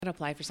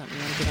Apply for something.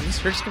 You want to get on the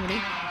search committee?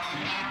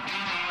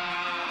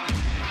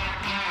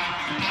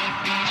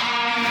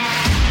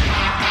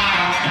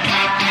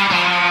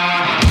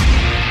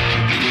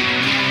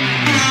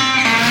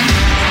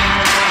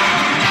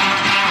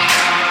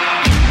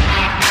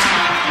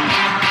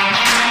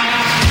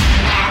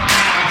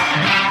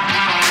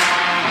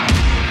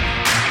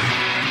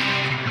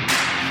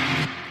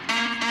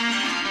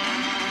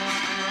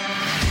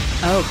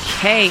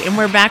 Okay, and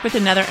we're back with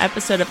another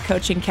episode of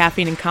Coaching,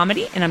 Caffeine, and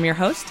Comedy, and I'm your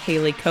host,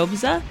 Haley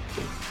Kobza.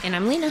 And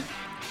I'm Lena.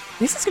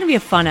 This is going to be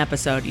a fun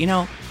episode. You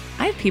know,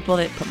 I have people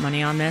that put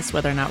money on this,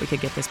 whether or not we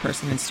could get this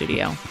person in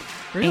studio.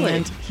 Really?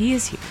 And he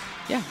is here.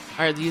 Yeah.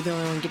 Are you the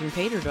only one getting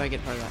paid, or do I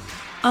get part of that?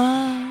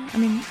 I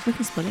mean, we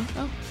can split it.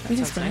 Oh, we can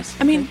sounds split nice.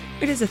 it. I mean,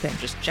 it is a thing.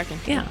 Just checking.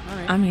 Yeah. All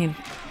right. I mean,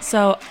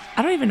 so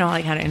I don't even know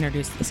how to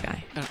introduce this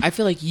guy. I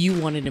feel like you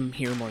wanted him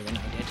here more than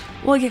I did.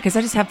 Well, yeah, because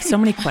I just have so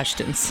many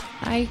questions.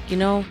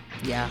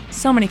 Yeah.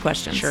 So many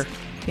questions. Sure.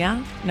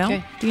 Yeah? No?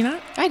 Okay. Do you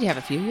not? I'd have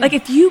a few. Yeah. Like,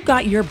 if you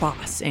got your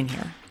boss in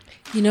here.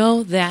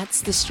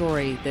 That's the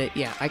story that,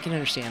 I can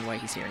understand why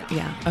he's here now.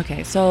 Yeah.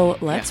 Okay. So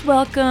let's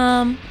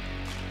welcome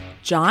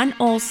Jon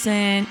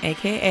Olsen,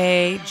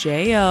 a.k.a.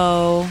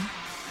 J.O.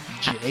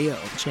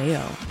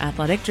 J.O.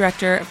 Athletic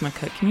Director of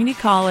McCook Community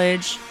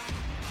College.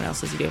 What else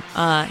does he do?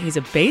 He's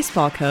a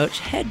baseball coach,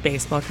 head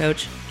baseball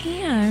coach,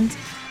 and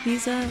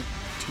he's a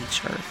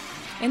teacher.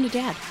 And a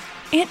dad.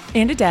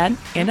 And a dad,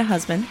 and a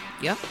husband.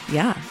 Yep.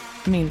 Yeah.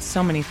 I mean,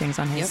 so many things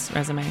on his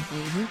resume.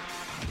 Mm-hmm.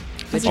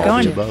 How's it All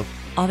going? the above.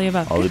 All the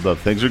above. All the above.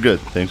 Things are good.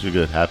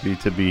 Happy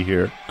to be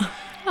here.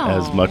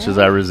 As much as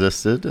I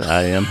resisted,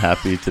 I am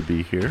happy to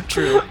be here.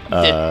 True.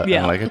 Yeah.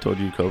 And like I told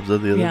you,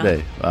 Kobza, the other Yeah.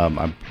 day,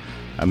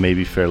 I may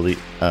be fairly,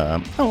 I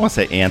don't want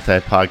to say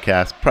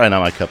anti-podcast, probably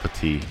not my cup of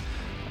tea,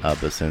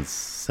 but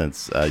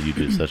since you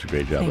do such a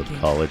great job Thank with you.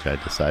 college, I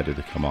decided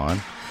to come on.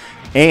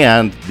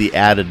 And the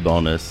added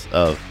bonus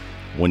of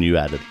when you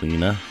added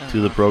Lena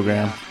to the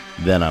program,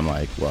 then I'm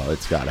like, well,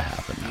 it's got to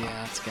happen now.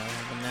 Yeah, it's got to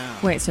happen now.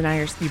 Wait, so now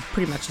you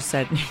pretty much just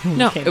said...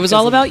 No, okay, it was because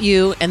all of- about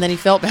you, and then he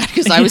felt bad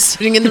because I was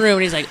sitting in the room,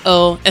 and he's like,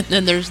 oh, and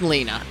then there's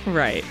Lena.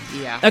 Right.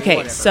 Yeah. Okay,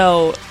 whatever.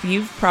 so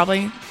you've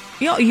probably...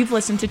 you've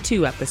listened to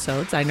 2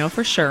 episodes, I know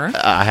for sure.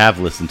 I have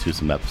listened to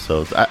some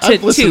episodes.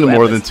 I've listened 2 to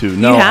more than episodes.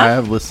 2. No, You have? I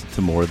have listened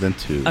to more than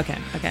 2.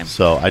 Okay.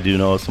 So I do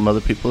know some other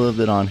people have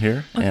been on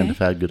here Okay. and have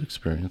had good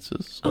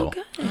experiences. So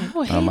Okay.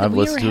 Oh, hey, I've we are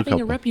listened to a having a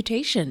couple.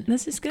 reputation.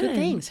 This is good. Good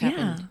things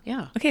happened.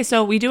 Yeah. Okay,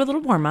 so we do a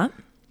little warm-up.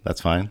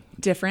 that's fine.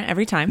 Different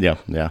every time. Yeah.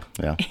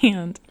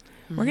 And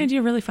we're going to do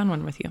a really fun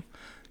one with you.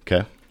 Okay.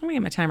 I'm going to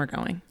get my timer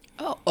going.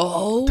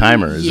 Oh,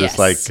 Timer. Is yes.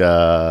 this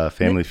like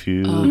Family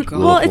Feud? God. Wheel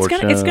Well, of it's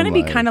gonna be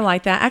Fortune, kind of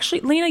like that.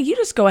 Actually, Lena, you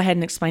just go ahead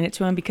and explain it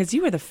to him because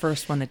you were the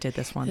first one that did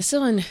this one. This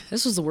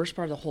was the worst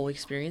part of the whole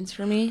experience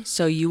for me.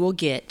 So you will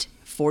get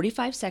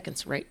 45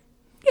 seconds, right?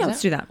 Yeah, let's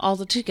do that. All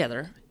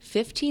together.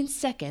 15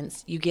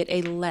 seconds, you get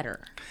a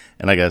letter.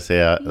 And I got to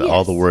say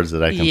all the words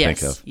that I can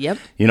think of. Yep.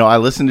 You know, I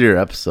listened to your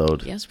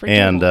episode. Yeah, it's pretty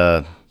and,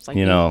 terrible. It's like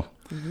you me. know,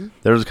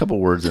 there was a couple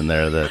words in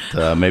there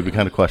that may be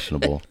kind of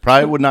questionable.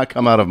 Probably would not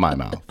come out of my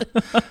mouth.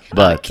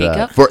 But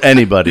K-cup? for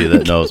anybody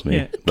that knows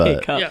me.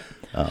 But K-cup.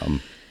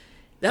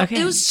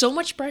 It was so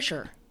much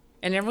pressure.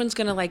 And everyone's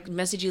going to like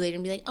message you later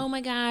and be like, oh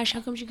my gosh,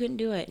 how come you couldn't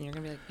do it? And you're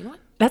going to be like, you know what?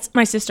 That's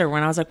my sister.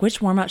 When I was like,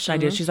 which warm-up should I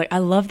do? She's like, I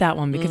love that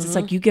one because it's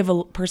like you give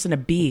a person a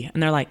B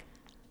and they're like,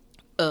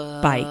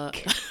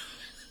 bike.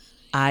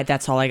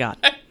 That's all I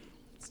got.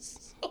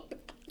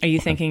 Are you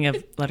thinking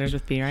of letters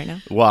with B right now?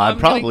 well, I'm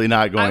probably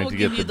not I going will to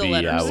give get you the the B,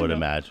 I letters. would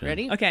imagine.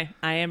 Ready? Okay,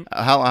 I am.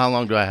 How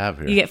long do I have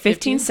here? You get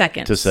 15 15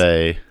 seconds. to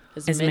say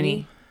As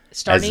many.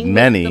 Starting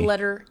many. with the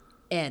letter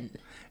N.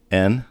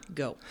 N,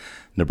 Go.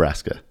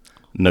 Nebraska.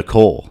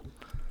 Nicole.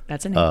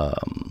 That's a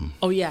name.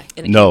 Oh, yeah.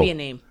 And it No. can be a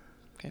name.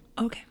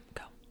 Okay,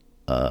 go.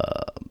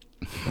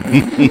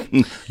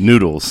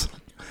 Noodles.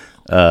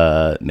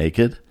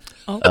 Naked.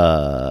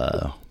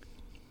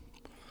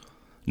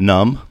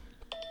 Numb.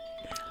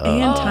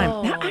 And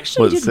time. That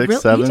actually What, did 6,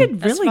 really. 7? You did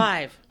That's really.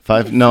 5.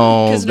 5?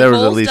 No, 'Cause there was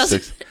at Nicole's least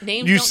doesn't- 6.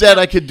 names You don't said count.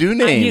 I could do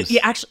names. You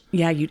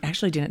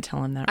actually didn't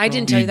tell him that. I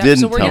didn't wrong. tell you You that. didn't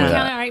So we're tell going me to that.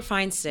 count it. All right,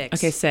 fine, 6.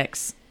 Okay,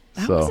 6.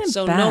 That So- wasn't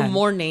So bad. no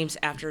more names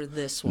after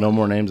this one. No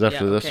more names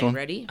after this okay, one?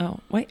 Ready? Oh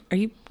wait,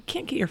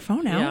 can't get your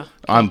phone out? Yeah.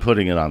 I'm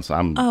putting it on. So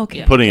I'm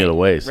okay. putting it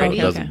away so Ready?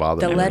 it doesn't Okay.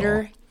 bother The me.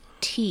 letter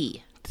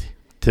T. At all.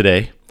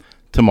 Today,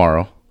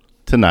 tomorrow,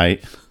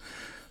 tonight,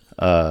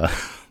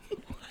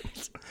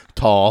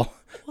 tall,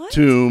 What?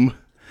 tomb,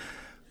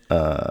 I'm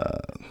going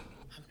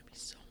to be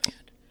so mad.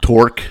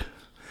 torque,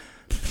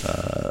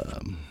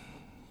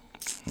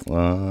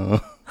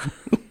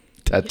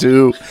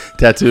 tattoo,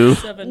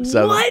 7.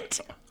 What?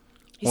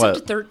 He's What? up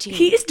to 13.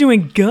 He is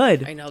doing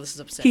good. I know, this is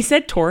upsetting. He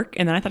said torque,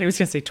 and then I thought he was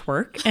going to say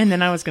twerk, and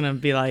then I was going to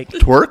be like,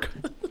 Twerk?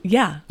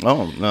 yeah.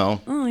 Oh,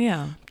 no. Oh,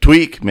 yeah.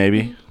 Tweak,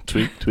 maybe.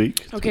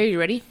 Tweak. Okay, you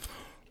ready?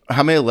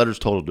 How many letters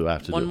total do I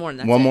have to One do? more. And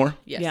that's One it. more?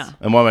 Yes. Yeah.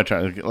 And what am I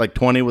trying to, like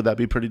 20, would that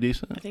be pretty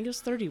decent? I think it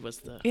was 30 was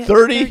the... Yeah,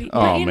 30? But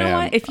Oh, you know man.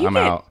 what? If you I'm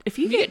get, out. If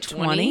you You get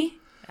 20,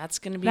 That's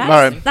going to be... That's,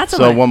 All right. That's a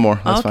so lot. one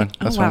more. That's Okay. fine.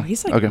 That's oh, wow. fine.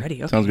 He's like okay.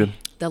 ready. Okay. Sounds good.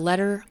 The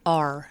letter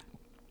R.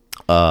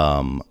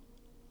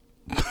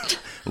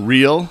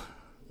 Real,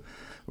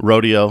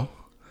 rodeo,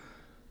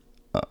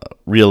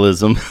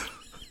 realism,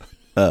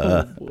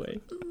 Oh boy.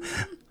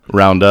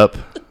 roundup,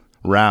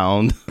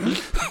 round.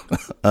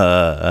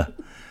 Boy.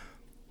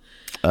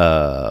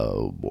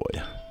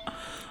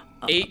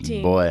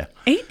 18. Boy.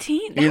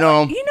 18. You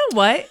know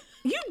what?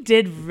 You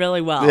did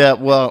really well. Yeah,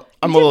 well,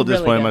 I'm a did little really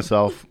disappointed good.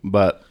 myself,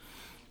 but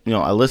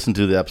I listened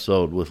to the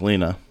episode with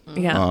Lena.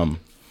 Yeah.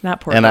 That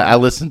poor And girl. I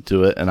listened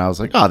to it, and I was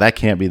like, "Oh, that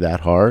can't be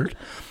that hard."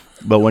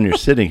 But when you're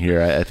sitting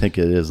here, I think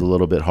it is a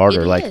little bit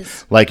harder. It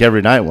is. Like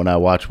every night when I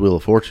watch Wheel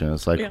of Fortune,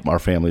 it's like Yeah. our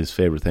family's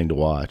favorite thing to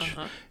watch.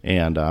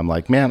 And I'm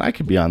like, man, I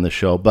could be on this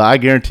show. But I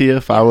guarantee you,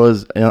 if I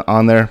was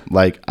on there,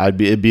 like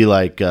it'd be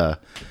like,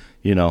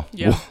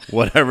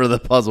 whatever the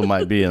puzzle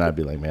might be, and I'd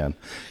be like, man.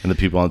 And the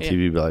people on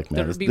TV would be like,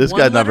 man, There'd be this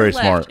one guy's not letter very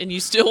left, smart. and you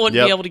still wouldn't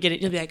Yep. be able to get it.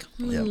 You'll be like,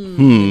 Yep.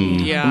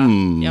 yeah.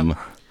 Yep.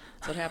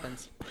 That's what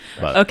happens.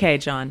 But, Okay,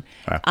 John.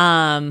 All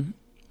right.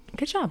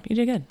 Good job. You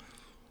did good.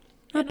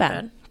 Not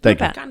bad. Thank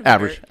Not you. bad. Kind of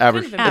Average.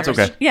 embarrassed. It's Kind of okay.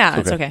 embarrassed. Yeah,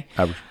 it's okay.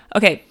 Average.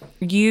 Okay,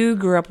 you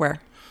grew up where?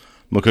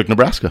 McCook,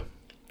 Nebraska.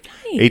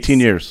 Nice. 18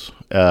 years.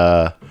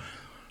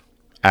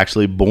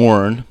 Actually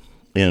born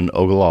in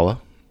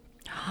Ogallala.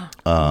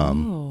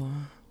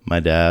 My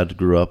dad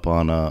grew up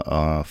on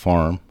a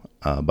farm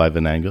by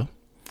Venango,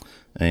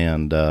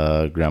 and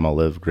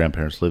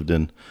grandparents lived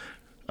in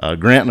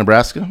Grant,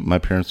 Nebraska. My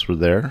parents were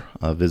there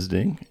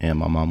visiting, and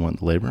my mom went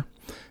to labor,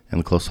 and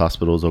the closest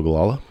hospital was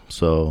Ogallala,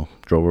 so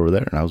drove over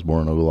there, and I was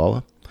born in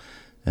Ogallala,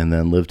 and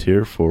then lived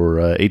here for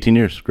 18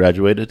 years.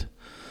 Graduated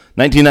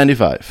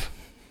 1995.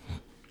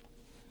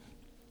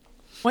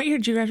 What year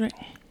did you graduate?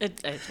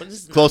 This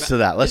is Close not to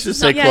that. Let's this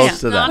just is say not- close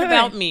it's to not that.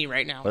 about me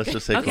right now. Let's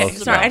just say Okay, close to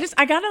sorry. that.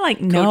 I gotta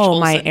know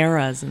my Olsen.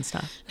 eras and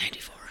stuff.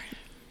 94.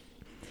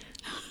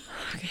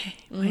 Okay.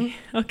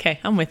 Okay,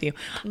 I'm with you.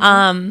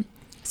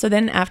 So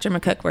then after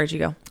McCook, where'd you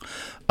go?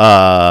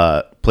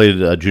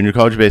 Played junior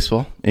college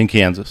baseball in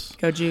Kansas.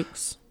 Go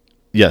Jukes.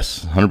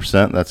 Yes,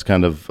 100%. That's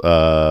kind of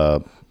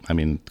where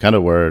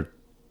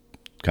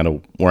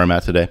I'm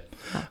at today.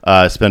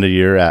 I spent a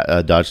year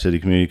at Dodge City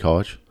Community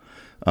College,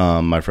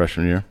 my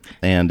freshman year,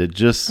 and it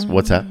just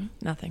what's that?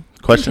 Nothing.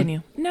 Question?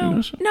 Continue.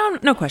 No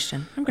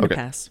question. I'm gonna Okay.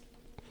 pass.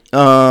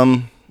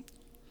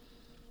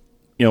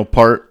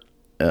 Part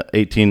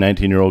 18,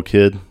 19-year-old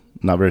kid,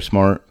 not very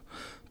smart.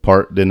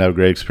 Part didn't have a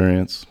great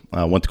experience.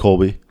 Went to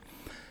Colby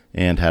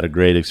and had a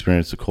great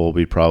experience at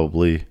Colby.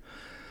 Probably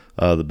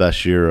the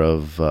best year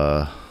of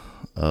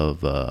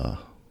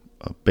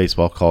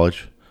baseball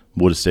college.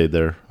 Would have stayed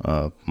there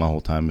my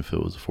whole time if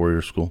it was a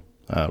 4-year school.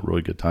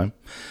 Really good time.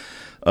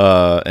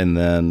 And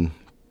then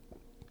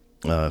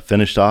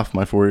finished off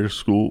my 4-year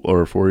school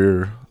or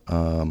 4-year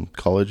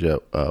college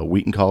at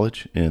Wheaton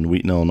College in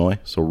Wheaton, Illinois.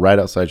 So right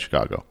outside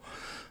Chicago.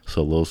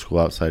 So a little school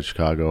outside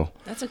Chicago.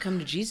 That's a come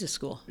to Jesus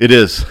school. It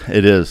is. So I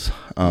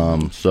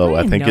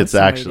I think know it's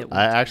somebody actually. that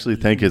I went to actually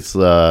think it's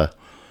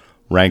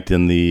ranked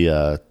in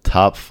the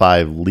top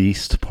 5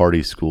 least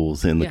party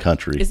schools in the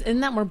country.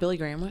 Isn't that where Billy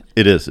Graham went?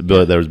 It is.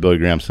 There was Billy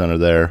Graham Center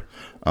there.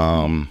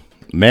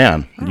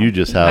 Man, you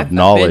just have I've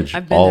knowledge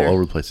been all there.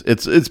 over the place.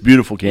 It's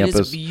beautiful campus.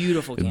 It is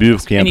beautiful It's campus.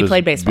 beautiful campus. And you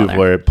played baseball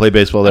beautiful there? area. Played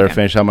baseball there. Okay.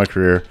 Finished out my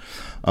career.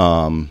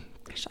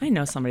 Gosh, I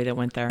know somebody that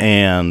went there.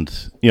 And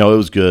it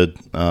was good.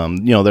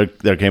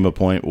 There came a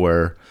point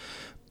where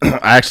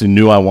I actually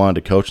knew I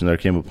wanted to coach, and there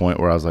came a point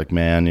where I was like,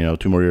 man,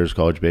 2 more years of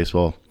college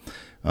baseball,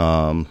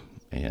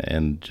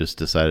 and just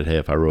decided, hey,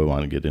 if I really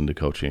want to get into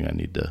coaching, I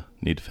need to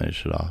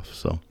finish it off.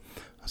 So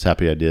I was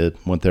happy I did.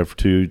 Went there for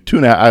two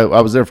and a half. I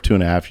was there for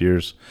 2.5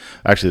 years.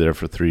 Actually, there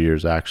for 3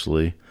 years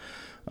actually.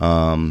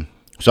 So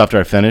after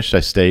I finished, I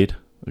stayed.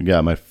 I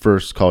got my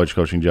first college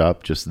coaching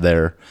job just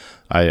there.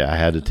 I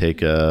had to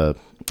take my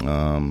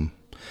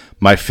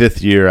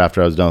 5th year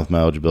after I was done with my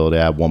eligibility.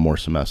 I had 1 more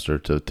semester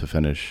to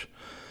finish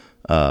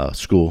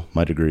school,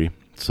 my degree.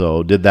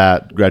 So did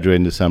that, graduated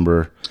in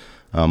December.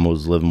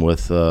 Was living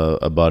with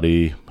a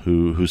buddy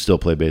who still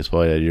played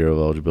baseball. I had a year of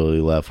eligibility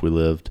left. We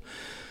lived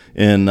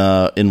in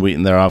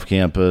Wheaton there off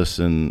campus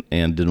and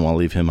didn't want to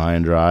leave him high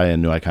and dry,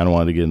 and knew I kind of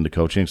wanted to get into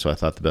coaching. So I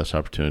thought the best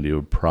opportunity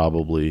would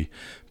probably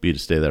be to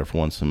stay there for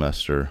 1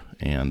 semester.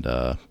 And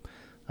I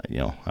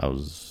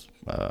was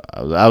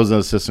an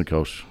assistant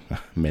coach,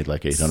 made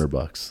like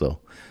 $800. So,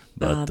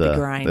 but the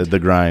grind. the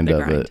grind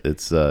of it,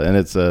 it's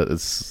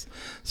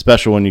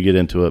special when you get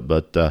into it.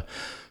 But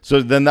so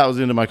then that was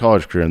into my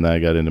college career, and then I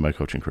got into my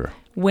coaching career.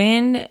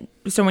 When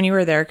you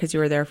were there, because you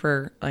were there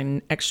for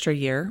an extra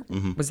year,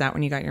 Mm-hmm. was that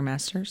when you got your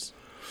master's?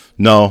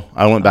 No,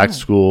 I went back to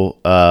school.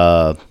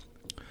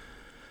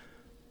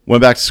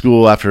 Went back to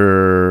school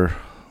after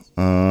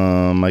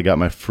I got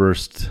my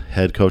first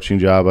head coaching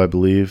job, I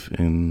believe,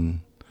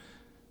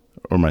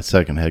 or my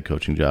second head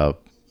coaching job,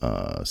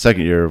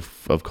 second year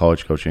of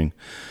college coaching.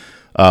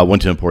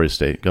 Went to Emporia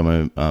State, got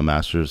my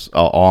master's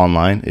all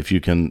online, if you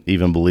can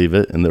even believe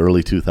it, in the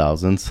early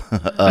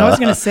 2000s. I was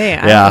going to say.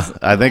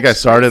 I think I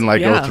started in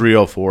like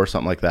 03, 04,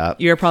 something like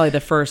that. You're probably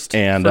the first.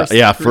 And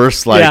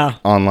first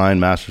online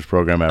master's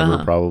program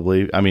ever,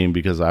 probably. I mean,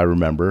 because I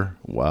remember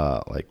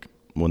like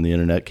when the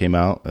internet came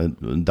out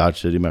in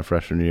Dodge City my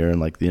freshman year, and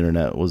like the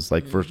internet was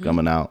like first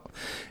coming out,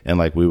 and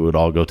like we would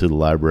all go to the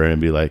library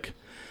and be like,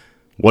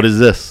 what is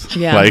this?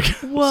 Yeah. Like,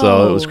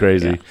 so it was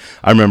crazy. Yeah.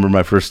 I remember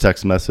my first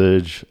text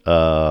message,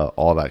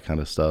 all that kind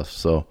of stuff.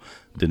 So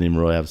didn't even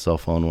really have a cell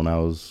phone when I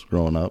was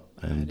growing up,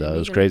 and it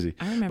was crazy.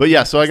 But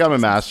yeah, so I got my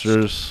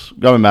master's,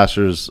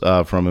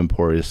 from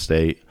Emporia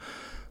State.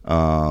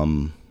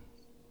 And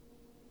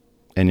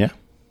yeah.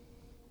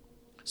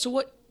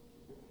 So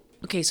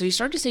so you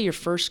started to say your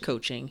first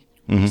coaching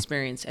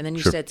experience, and then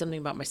you said something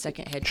about my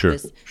second head. Sure.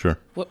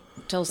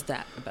 Tell us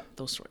about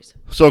those stories.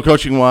 So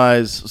coaching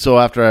wise,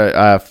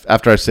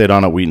 after I stayed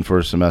on at Wheaton for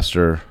a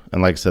semester,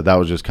 and like I said, that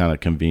was just kind of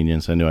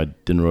convenience. I knew I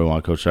didn't really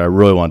want to coach. I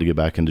really wanted to get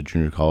back into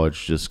junior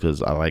college just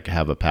because I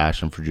have a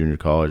passion for junior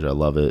college. I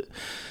love it.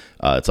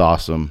 It's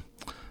awesome.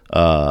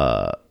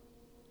 So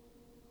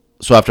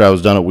after I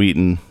was done at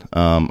Wheaton,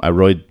 I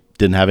really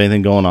didn't have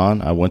anything going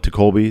on. I went to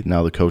Colby.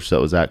 Now the coach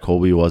that was at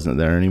Colby wasn't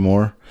there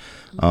anymore.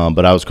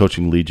 But I was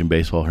coaching Legion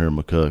baseball here in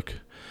McCook.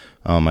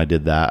 I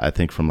did that, I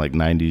think, from like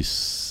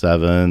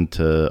 97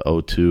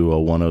 to 02,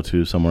 01,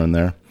 02, somewhere in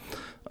there.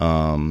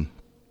 So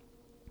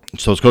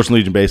I was coaching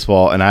Legion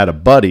baseball, and I had a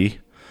buddy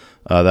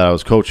that I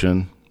was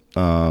coaching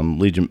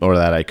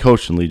that I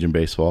coached in Legion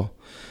baseball.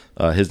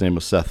 His name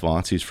was Seth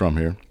Vance. He's from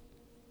here.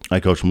 I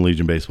coached him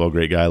Legion baseball.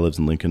 Great guy. Lives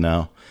in Lincoln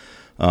now.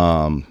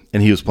 And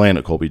he was playing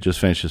at Colby. Just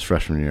finished his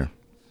freshman year.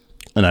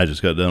 And I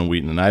just got done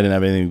Wheaton, and I didn't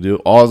have anything to do.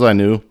 All I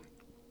knew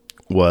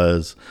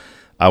was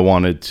I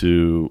wanted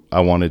to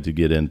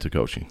get into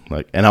coaching,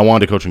 and I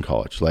wanted to coach in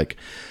college. Like,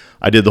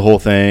 I did the whole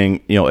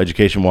thing,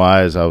 education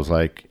wise. I was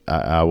like,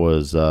 I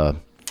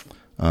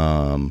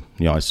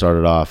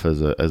started off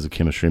as a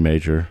chemistry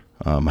major.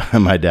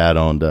 My dad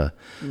owned a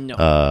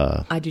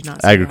I do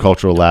not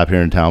agricultural lab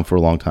here in town for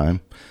a long time.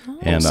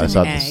 And I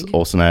saw this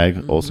Olsen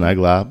Ag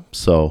lab.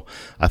 So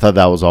I thought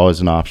that was always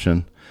an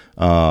option.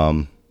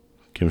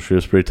 Chemistry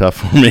was pretty tough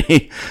for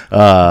me.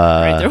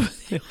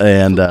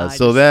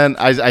 So then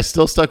I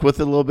still stuck with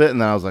it a little bit, and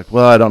then I was like,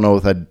 well, I don't know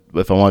if I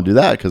want to do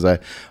that, because I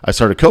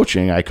started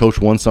coaching. I coached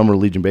one summer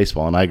Legion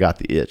baseball, and I got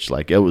the itch.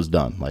 Like, it was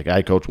done. Like,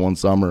 I coached one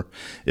summer,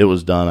 it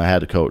was done. I had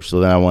to coach. So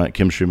then I went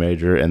chemistry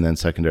major and then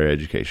secondary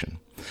education.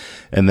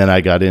 And then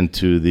I got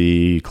into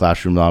the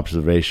classroom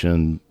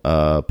observation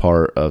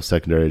part of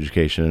secondary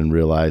education and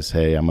realized,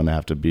 hey, I'm going to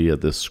have to be at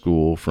this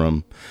school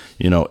from,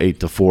 8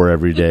 to 4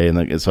 every day.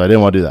 And so I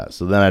didn't want to do that.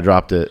 So then I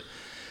dropped it.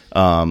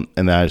 And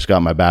then I just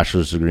got my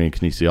bachelor's degree in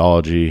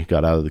kinesiology,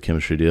 got out of the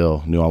chemistry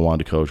deal, knew I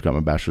wanted to coach, got my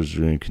bachelor's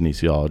degree in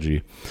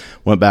kinesiology,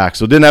 went back.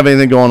 So didn't have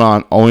anything going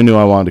on, only knew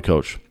I wanted to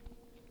coach.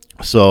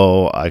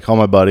 So I called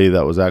my buddy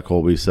that was at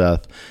Colby,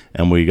 Seth,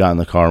 and we got in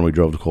the car and we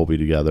drove to Colby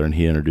together, and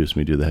he introduced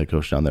me to the head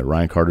coach down there.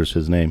 Ryan Carter's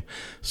his name.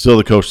 Still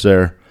the coach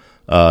there.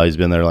 He's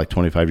been there like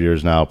 25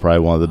 years now, probably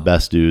one of the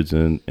best dudes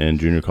in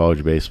junior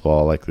college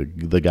baseball. Like,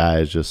 the guy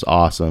is just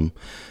awesome.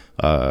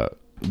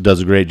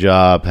 Does a great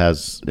job,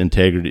 has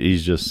integrity.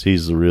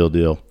 He's the real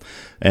deal.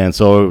 And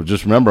so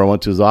just remember, I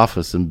went to his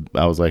office and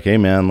I was like, hey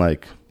man,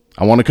 like,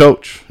 I want to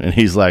coach. And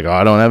he's like, oh,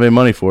 I don't have any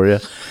money for you.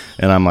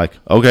 And I'm like,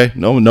 okay,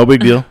 no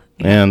big deal.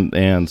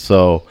 And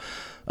so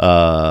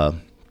I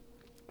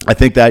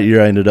think that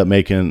year I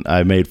made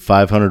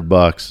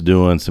 $500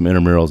 doing some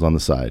intramurals on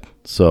the side.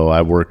 So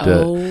I worked I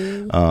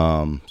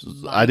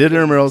did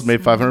intramurals,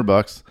 made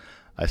 $500.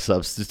 I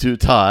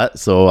substitute taught,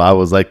 so I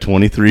was like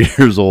 23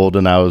 years old,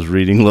 and I was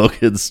reading little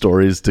kids'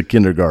 stories to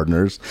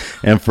kindergartners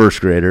and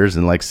first graders,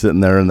 and like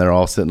sitting there, and they're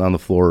all sitting on the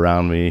floor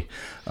around me.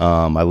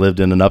 I lived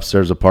in an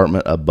upstairs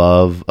apartment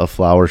above a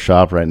flower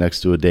shop right next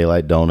to a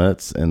Daylight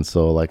Donuts, and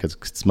so like I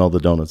could smell the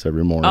donuts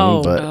every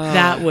morning.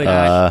 That would.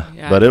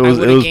 But it was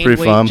pretty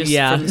fun. From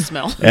the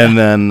smell. And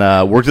then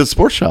worked at the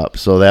sports shop.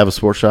 So they have a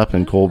sports shop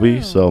in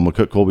Colby. So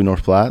McCook, Colby,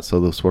 North Platte. So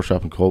the sports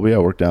shop in Colby, I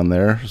worked down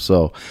there.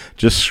 So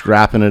just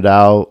scrapping it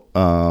out.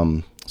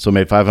 So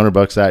made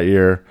 $500 that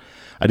year.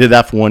 I did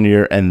that for 1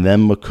 year, and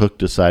then McCook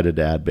decided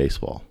to add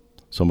baseball.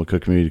 So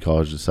McCook Community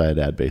College decided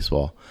to add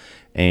baseball,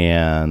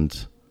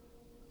 and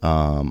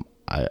I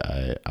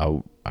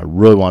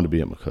really wanted to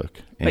be at McCook.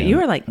 But you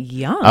were like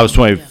young. I was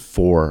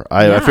 24.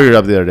 I figured it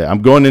out the other day.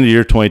 I'm going into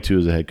year 22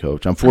 as a head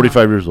coach. I'm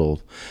 45 years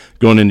old,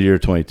 going into year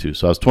 22.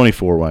 So I was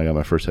 24 when I got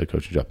my first head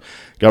coaching job.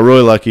 Got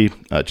really lucky.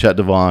 Chet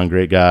Devon,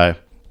 great guy.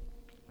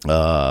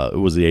 It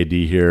was the AD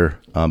here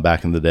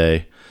back in the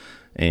day,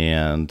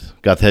 and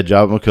got the head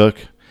job at McCook,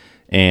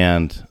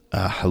 and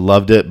I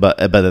loved it. But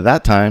at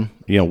that time,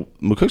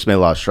 McCook's made a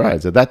lot of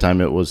strides. At that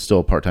time, it was still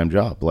a part-time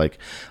job. Like,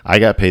 I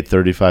got paid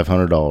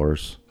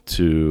 $3,500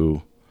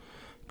 to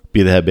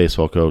be the head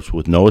baseball coach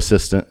with no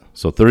assistant.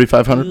 So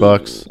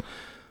 $3,500,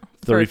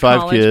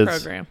 35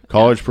 kids,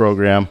 college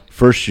program,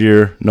 first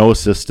year, no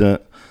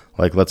assistant.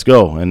 Like, let's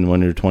go. And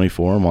when you're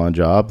 24 and on a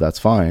job, that's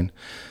fine.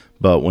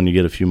 But when you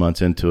get a few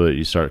months into it,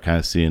 you start kind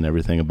of seeing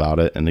everything about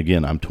it. And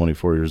again, I'm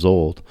 24 years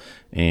old,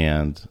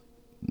 and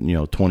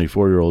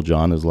 24-year-old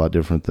John is a lot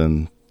different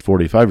than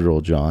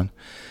 45-year-old John.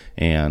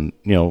 And,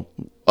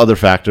 other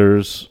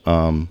factors,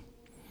 I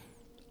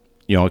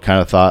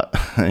kind of thought,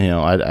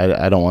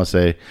 I don't want to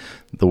say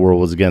the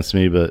world was against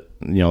me, but,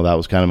 that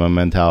was kind of my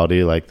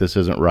mentality. Like, this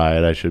isn't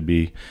right. I should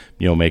be,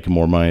 making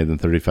more money than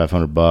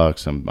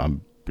 $3,500.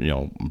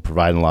 I'm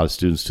providing a lot of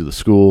students to the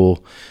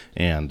school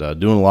and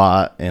doing a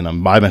lot. And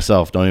I'm by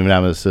myself. Don't even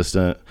have an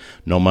assistant.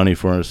 No money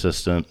for an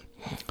assistant.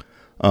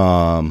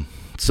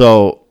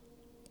 So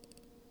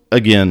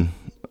again,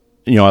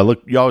 you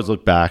always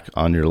look back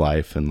on your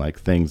life and like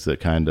things that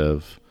kind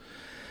of,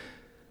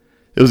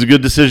 it was a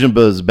good decision,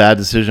 but it was a bad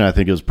decision. I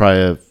think it was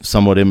probably a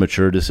somewhat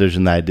immature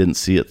decision that I didn't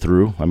see it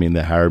through. I mean,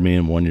 they hired me,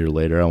 and 1 year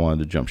later I wanted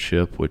to jump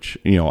ship, which,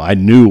 I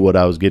knew what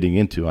I was getting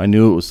into. I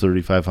knew it was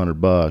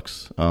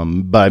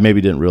 $3,500, but I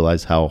maybe didn't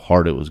realize how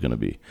hard it was going to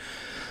be.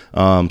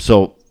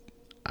 So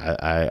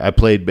I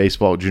played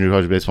baseball, junior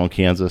college baseball in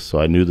Kansas, so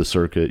I knew the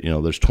circuit.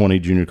 There's 20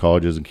 junior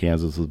colleges in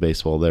Kansas with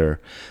baseball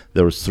there.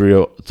 There was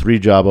three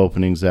job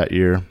openings that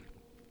year.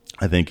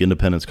 I think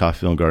Independence,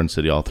 Coffeyville, and Garden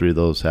City, all three of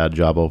those had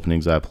job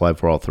openings. I applied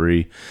for all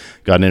three,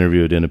 got an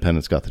interview at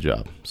Independence, got the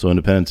job. So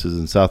Independence is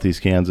in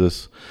southeast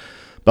Kansas,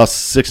 about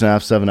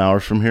 6.5, 7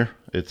 hours from here.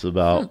 It's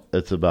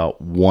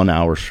about 1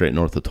 hour straight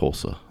north of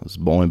Tulsa. It's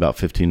only about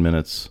 15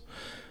 minutes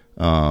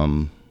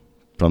from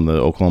the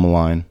Oklahoma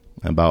line,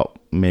 about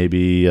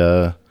maybe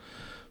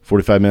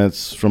 45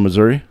 minutes from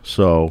Missouri.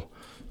 So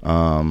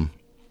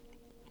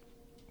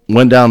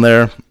went down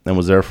there and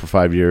was there for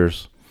 5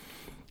 years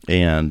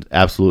and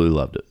absolutely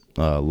loved it.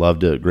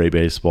 Loved it. Great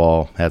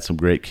baseball. Had some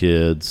great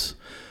kids.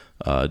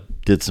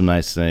 Did some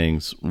nice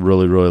things.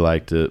 Really, really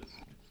liked it.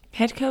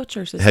 Head coach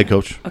or assistant? Head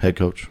coach. Okay. Head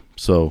coach.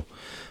 So,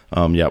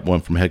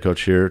 went from head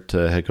coach here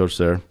to head coach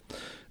there.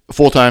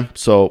 Full-time.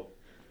 So,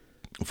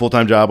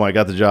 full-time job. When I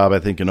got the job, I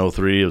think in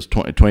 2003, it was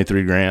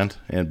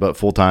 $23,000, but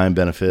full-time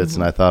benefits.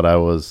 Mm-hmm. And I thought I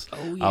was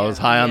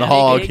high on the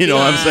hog. You know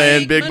what I'm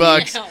saying? Big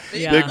bucks.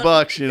 Big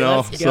bucks,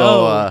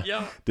 So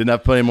didn't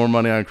have to pay any more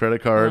money on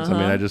credit cards. I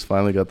mean, I just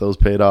finally got those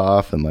paid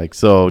off, and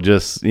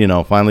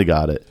finally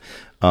got it.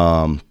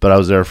 But I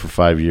was there for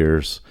 5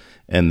 years,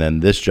 and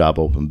then this job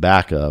opened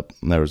back up.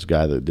 And there was a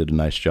guy that did a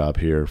nice job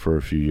here for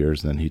a few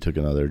years, and then he took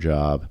another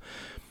job.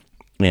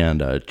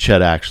 And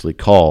Chet actually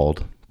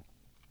called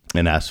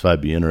and asked if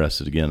I'd be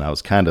interested again. I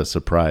was kind of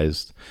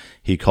surprised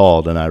he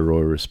called, and I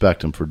really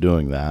respect him for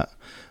doing that.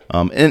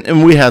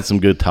 And we had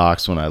some good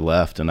talks when I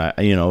left, and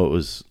it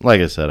was,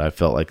 like I said, I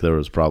felt like there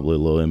was probably a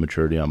little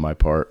immaturity on my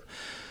part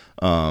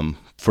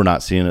for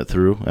not seeing it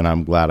through, and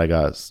I'm glad I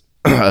got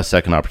a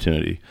second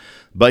opportunity.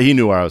 But he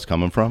knew where I was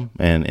coming from,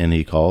 and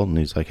he called, and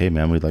he's like, "Hey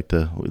man, we'd like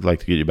to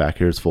get you back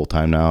here. It's full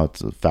time now.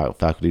 It's a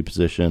faculty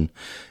position,"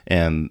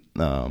 and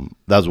that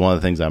was one of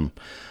the things I'm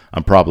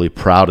probably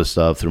proudest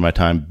of through my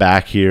time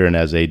back here and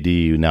as AD.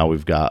 Now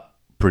we've got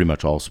pretty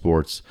much all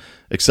sports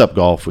except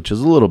golf, which is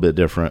a little bit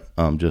different,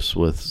 just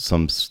with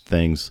some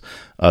things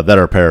that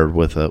are paired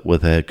with a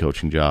head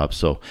coaching job.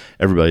 So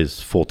everybody's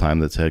full time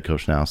that's head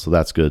coach now, so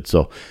that's good.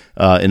 So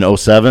in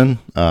 2007,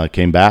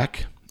 came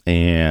back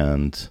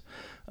and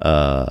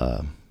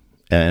have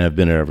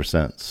been here ever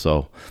since.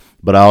 So,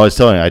 but I always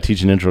tell you, I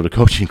teach an intro to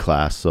coaching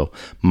class. So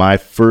my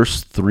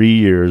first 3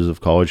 years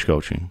of college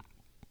coaching,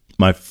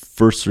 my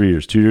first 3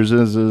 years, 2 years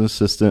as an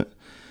assistant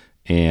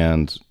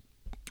and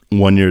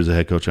 1 year as a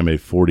head coach, I made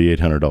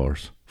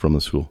 $4,800 from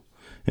the school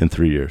in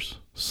 3 years.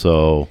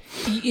 So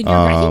I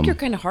think you're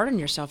kind of hard on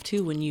yourself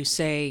too when you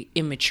say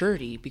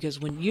immaturity,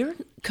 because when you're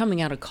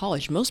coming out of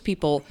college, most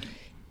people,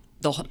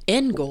 the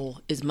end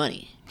goal is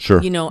money. Sure.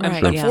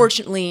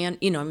 Unfortunately, and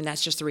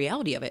that's just the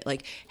reality of it.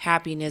 Like,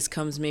 happiness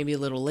comes maybe a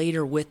little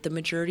later with the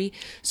maturity.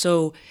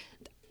 So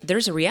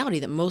there's a reality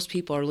that most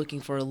people are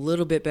looking for a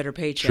little bit better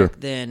paycheck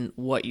than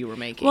what you were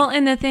making. Well,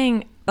 and the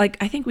thing, like,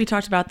 I think we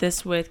talked about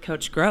this with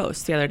Coach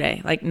Gross the other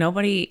day. Like,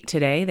 nobody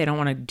today, they don't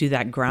want to do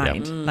that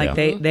grind. Yeah. Like,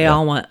 they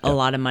all want a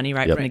lot of money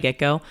from the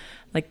get-go.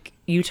 Like,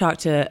 you talk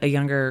to a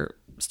younger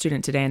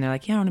student today, and they're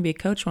like, I want to be a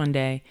coach one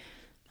day.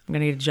 I'm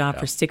going to get a job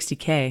for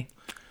 $60K.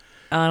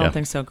 I don't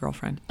think so,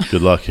 girlfriend.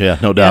 Good luck. Yeah,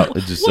 no doubt.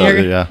 It's just you're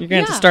going to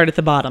have to start at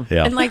the bottom.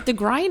 Yeah. And like, the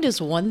grind is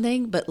one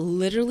thing, but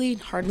literally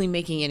hardly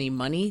making any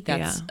money.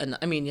 That's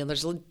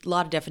there's a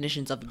lot of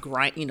definitions of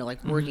grind,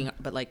 working,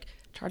 but like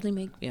hardly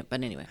make. Yeah,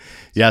 but anyway.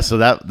 Yeah. So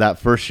that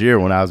first year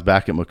when I was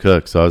back at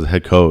McCook, so I was a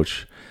head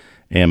coach,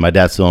 and my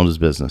dad still owned his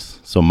business.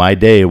 So my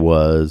day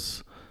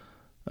was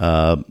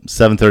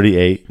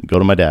 7:38. Go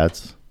to my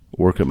dad's,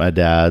 work at my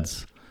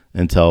dad's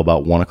until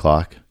about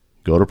 1:00.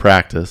 Go to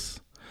practice.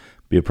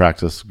 Be a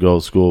practice, go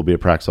to school, be a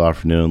practice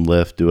afternoon,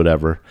 lift, do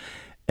whatever.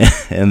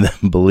 And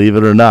then, believe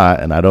it or not,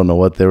 and I don't know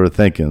what they were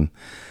thinking,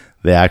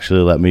 they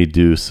actually let me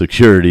do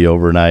security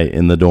overnight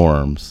in the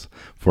dorms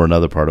for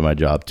another part of my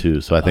job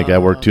too. So I think I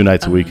worked 2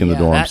 nights a week in the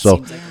dorms.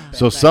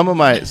 So some of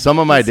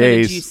my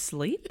days. Did you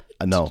sleep?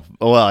 No.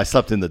 Well, I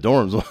slept in the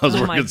dorms while I was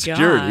working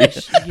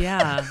security.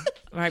 Yeah.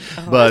 Right.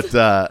 Oh.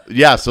 But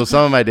yeah, so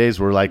some of my days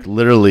were like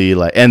literally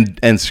like,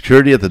 and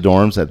security at the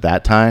dorms at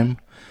that time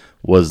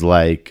was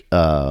like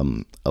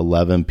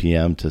 11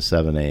 p.m. to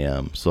 7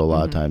 a.m. So a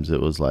lot of times it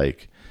was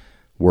like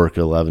work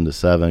 11 to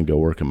 7, go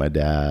work at my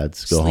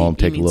dad's, go home,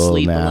 take a little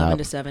sleep nap. 11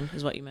 to 7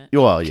 is what you meant.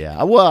 Well,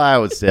 yeah. Well, I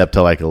would stay up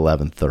till like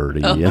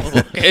 11:30. Oh,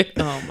 okay.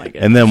 Oh my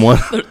goodness. And then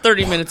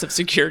 30 minutes of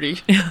security.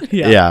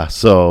 yeah.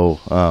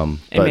 So,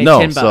 but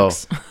no,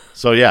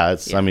 so yeah,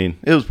 it's, I mean,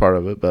 it was part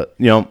of it, but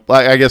you know,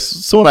 like, I guess,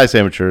 so when I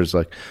say mature is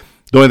like,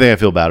 the only thing I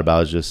feel bad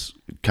about is just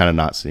kind of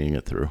not seeing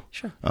it through.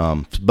 Sure.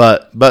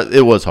 But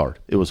it was hard.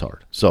 It was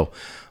hard. So,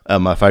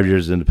 my 5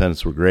 years of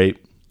independence were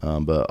great.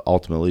 But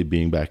ultimately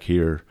being back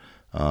here,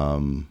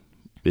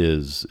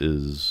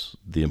 is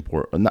the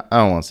important, I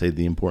don't want to say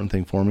the important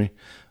thing for me.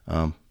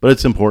 But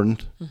it's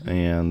important,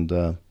 and,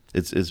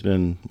 it's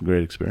been a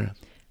great experience.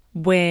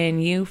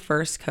 When you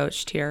first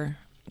coached here,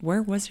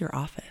 where was your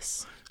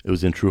office? It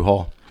was in True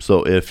Hall.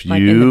 So if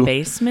like you in the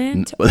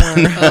basement, or?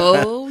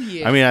 Oh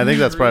yeah. I mean, I think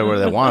that's probably where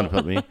they wanted to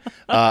put me.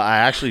 I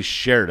actually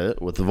shared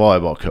it with the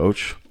volleyball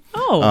coach.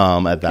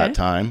 At that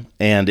time,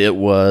 and it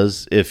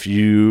was, if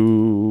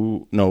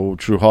you know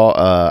True Hall,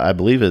 I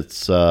believe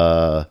it's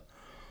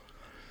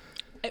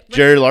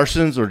Jerry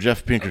Larson's or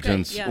Jeff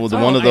Pinkerton's. Okay, yeah. Well,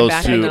 one of those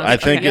two. I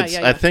think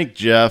I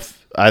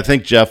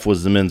think Jeff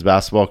was the men's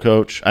basketball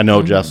coach. I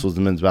know Jeff's was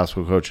the men's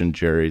basketball coach, and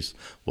Jerry's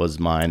was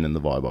mine and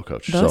the volleyball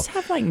coach. Those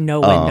have like no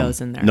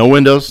windows in there. No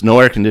windows, no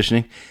air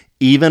conditioning.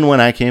 Even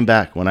when I came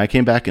back in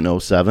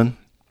 2007.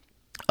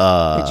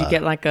 Did you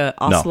get like a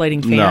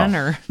oscillating fan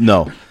or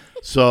no?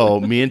 So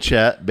me and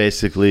Chet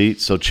basically.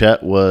 So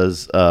Chet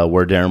was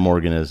where Darren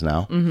Morgan is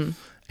now,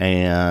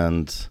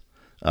 and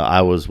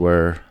I was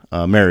where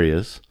Mary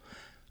is.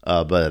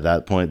 But at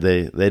that point,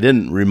 they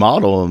didn't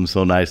remodel them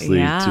so nicely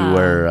to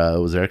where it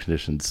was air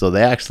conditioned. So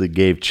they actually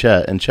gave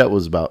Chet, and Chet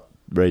was about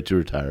ready to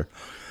retire.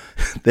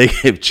 They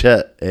gave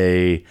Chet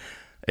a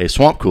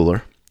swamp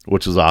cooler,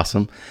 which was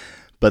awesome.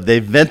 But they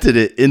vented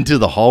it into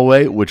the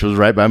hallway, which was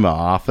right by my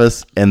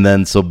office. And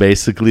then so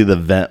basically the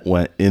vent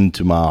went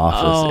into my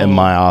office. And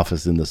my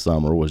office in the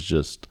summer was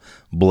just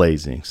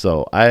blazing.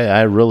 So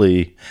I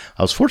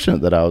was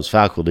fortunate that I was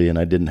faculty and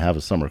I didn't have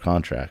a summer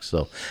contract.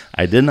 So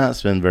I did not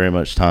spend very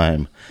much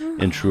time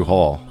in True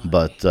Hall.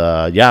 But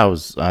I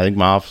think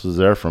my office was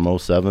there from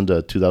 2007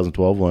 to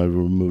 2012 when I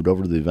moved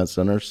over to the event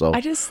center. So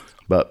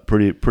but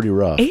pretty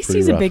rough. AC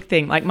is a big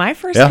thing. Like my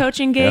first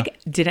coaching gig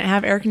didn't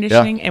have air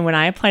conditioning. And when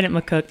I applied at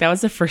McCook, that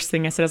was the first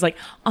thing I said. I was like,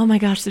 oh my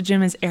gosh, the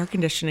gym is air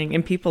conditioning.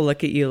 And people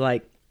look at you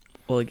like,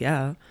 well,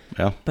 yeah.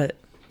 But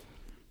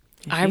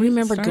I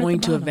remember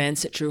going to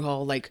events at True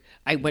Hall. Like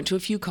I went to a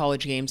few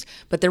college games,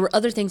 but there were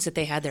other things that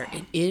they had there,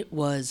 and it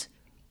was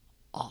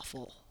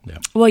awful. Yeah.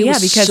 Well,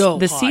 because so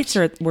the hot. Seats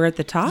were at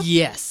the top.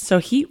 Yes. So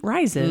heat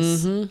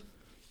rises. Mm-hmm.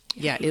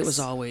 Yeah, it was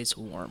always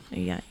warm.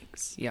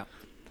 Yikes. Yeah.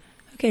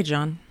 Okay,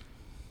 John.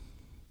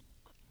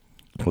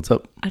 What's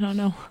up? I don't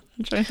know.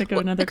 I'm trying to think of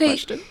another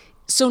question.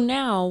 So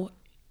now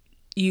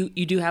you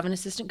do have an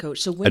assistant coach.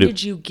 So when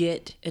did you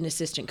get an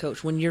assistant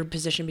coach? When your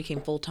position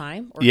became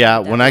full-time? Yeah,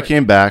 when I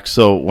came back.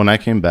 So when I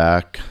came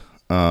back,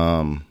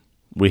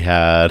 we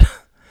had,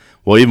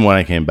 well, even when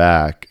I came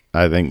back,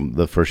 I think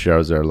the first year I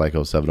was there, like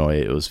 07,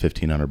 08, it was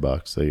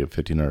 $1,500. They get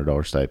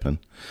 $1,500 stipend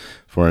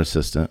for an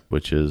assistant,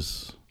 which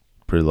is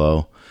pretty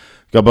low.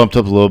 Got bumped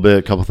up a little bit,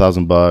 a couple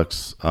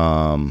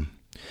 $1,000.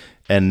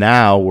 And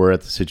now we're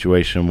at the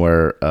situation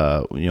where,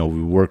 we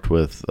worked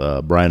with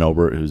Brian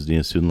Obert, who's Dean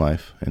of Student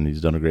Life, and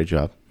he's done a great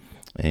job.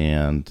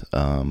 And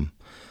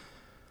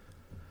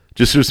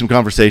just through some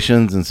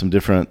conversations and some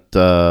different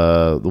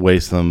the way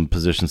some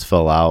positions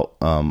fell out,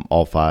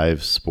 all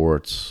 5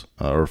 sports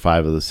or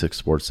 5 of the 6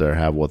 sports there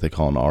have what they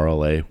call an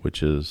RLA,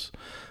 which is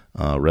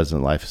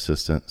resident life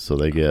assistant. So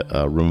they get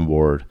a room and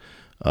board,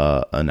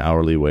 an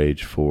hourly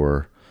wage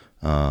for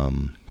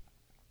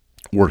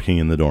working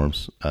in the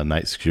dorms,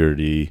 night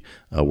security,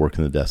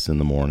 working the desks in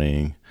the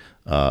morning,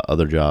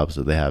 other jobs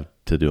that they have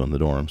to do in the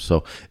dorms.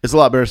 So it's a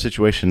lot better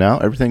situation now.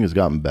 Everything has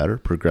gotten better,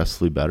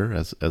 progressively better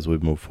as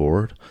we've moved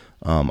forward.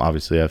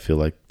 Obviously, I feel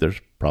like there's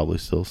probably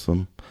still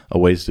a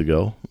ways to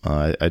go.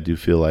 I do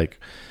feel like,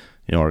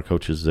 our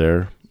coaches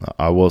there,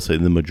 I will say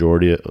the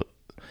majority,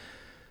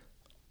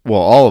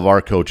 all of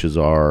our coaches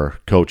are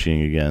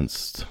coaching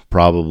against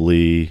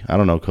probably, I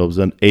don't know,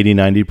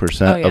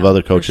 80-90% of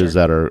other coaches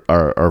that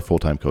are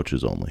full-time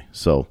coaches only.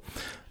 So,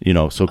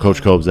 so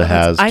Coach Kobza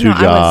has 2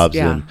 jobs,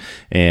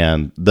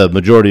 and the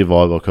majority of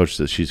volleyball coaches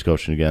that she's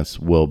coaching against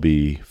will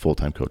be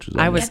full-time coaches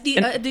only. I was the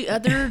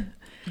other.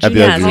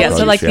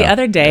 So like the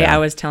other day, I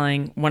was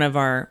telling one of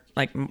our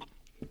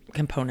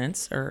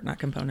components, or not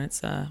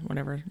components,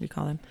 whatever you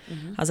call them.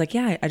 I was like,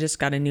 I just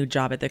got a new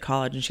job at the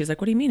college, and she's like,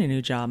 what do you mean a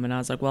new job? And I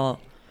was like, well.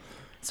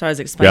 So I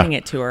was explaining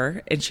it to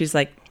her, and she's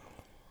like,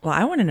 well,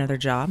 I want another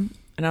job.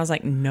 And I was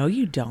like, no,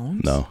 you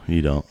don't. No,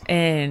 you don't.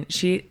 And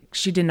she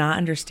did not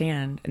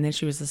understand. And then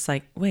she was just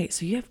like, wait,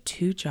 so you have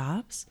 2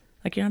 jobs?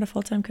 Like you're not a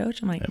full-time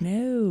coach? I'm like,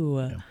 no.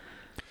 Yeah.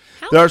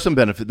 There are some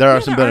benefits. There are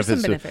some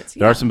benefits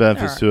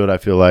to it. I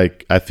feel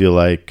like,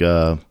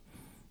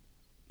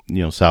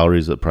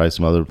 salaries at probably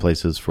some other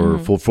places for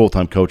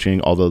full-time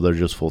coaching, although they're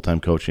just full-time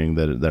coaching,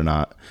 that they're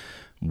not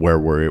where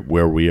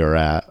we are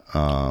at.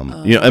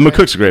 And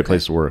McCook's a great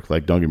place to work.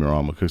 Like, don't get me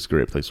wrong, McCook's a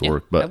great place to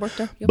work. But, I worked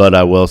there. Yep. But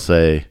I will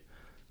say,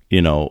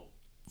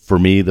 for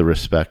me, the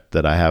respect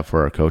that I have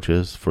for our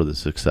coaches, for the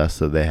success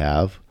that they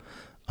have,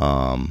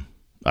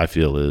 I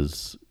feel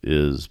is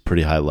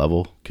pretty high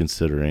level,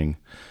 considering.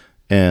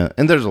 And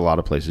there's a lot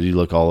of places. You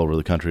look all over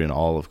the country in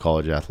all of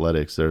college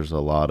athletics, there's a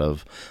lot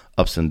of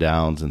ups and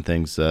downs and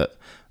things that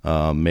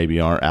maybe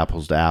aren't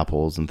apples to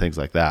apples and things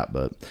like that.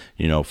 But,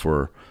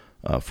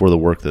 for the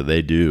work that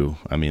they do,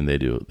 I mean, they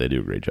do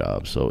a great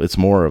job. So it's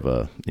more of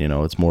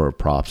it's more of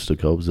props to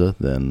Kobza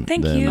than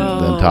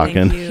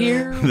talking.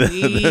 Here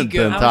we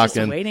go. I was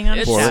just waiting on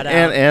a shout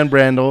out. And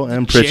Brandel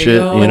and Pritchett,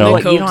 you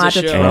don't have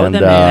to throw them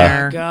in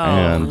there.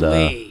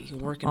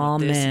 Working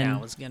with this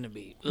now is going to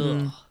be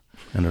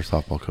and our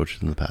softball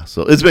coaches in the past.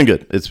 So it's been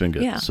good.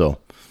 Yeah. So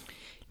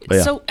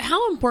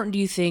how important do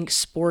you think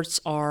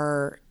sports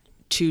are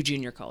to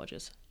junior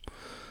colleges?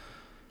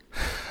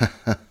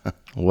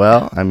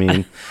 Well, I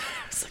mean,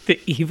 it's like the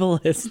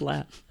evilest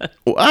laugh.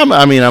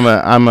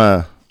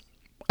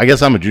 I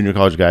guess I'm a junior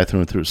college guy through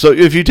and through. So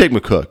if you take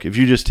McCook,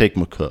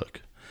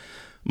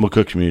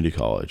 McCook Community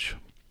College,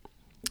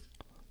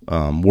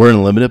 we're in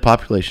a limited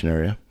population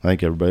area. I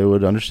think everybody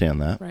would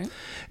understand that. Right.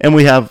 And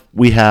we have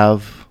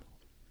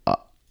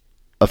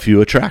a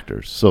few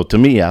attractors. So to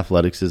me,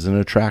 athletics is an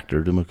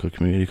attractor to McCook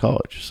Community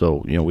College.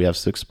 So, we have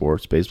 6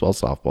 sports: baseball,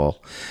 softball,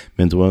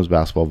 men's and women's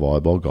basketball,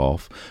 volleyball,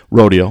 golf,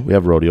 rodeo. We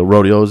have rodeo.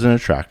 Rodeo is an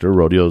attractor.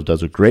 Rodeo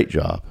does a great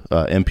job.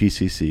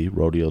 MPCC,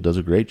 rodeo does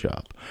a great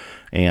job.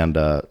 And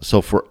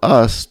so for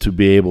us to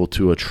be able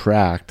to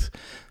attract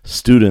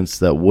students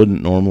that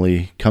wouldn't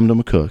normally come to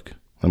McCook,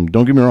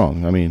 don't get me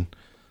wrong. I mean,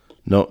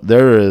 no,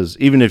 there is,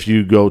 even if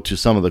you go to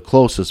some of the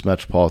closest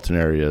metropolitan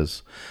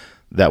areas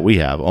that we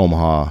have,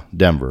 Omaha,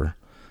 Denver,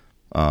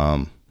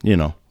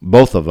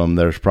 both of them,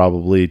 there's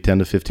probably 10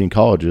 to 15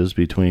 colleges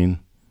between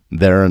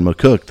there and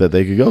McCook that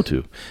they could go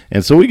to.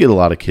 And so we get a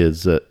lot of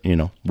kids that,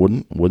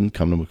 wouldn't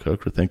come to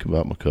McCook or think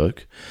about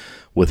McCook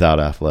without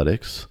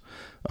athletics.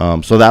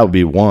 So that would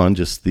be one,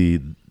 just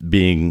the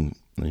being,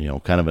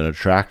 kind of an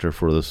attractor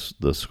for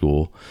the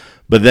school.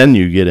 But then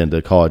you get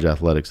into college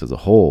athletics as a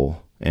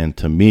whole. And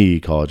to me,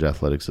 college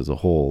athletics as a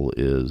whole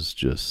is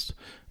just,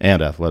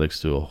 and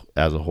athletics too,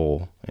 as a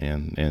whole.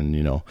 And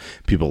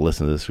people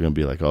listen to this are going to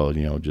be like, oh,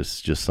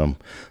 just some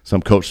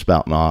coach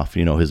spouting off,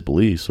 his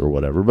beliefs or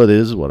whatever. But it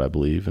is what I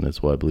believe, and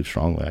it's what I believe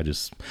strongly. I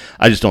just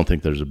don't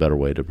think there's a better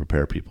way to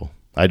prepare people.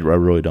 I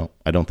really don't.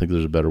 I don't think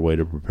there's a better way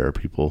to prepare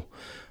people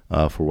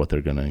for what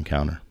they're going to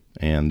encounter.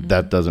 And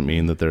that doesn't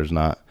mean that there's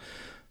not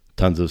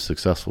tons of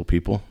successful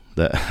people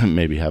that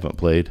maybe haven't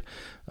played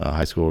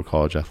high school or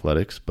college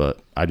athletics, but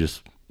I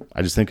just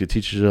think it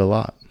teaches you a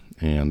lot.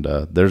 And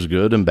there's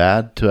good and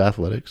bad to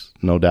athletics,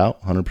 no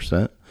doubt,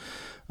 100%.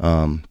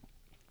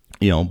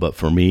 But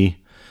for me,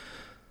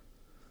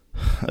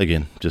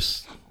 again,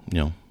 just,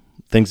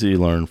 things that you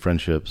learn,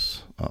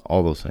 friendships,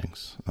 all those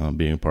things,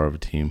 being a part of a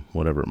team,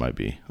 whatever it might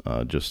be,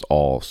 just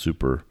all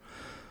super,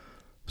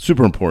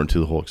 super important to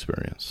the whole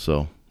experience.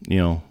 So,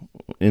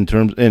 in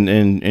terms,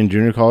 in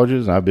junior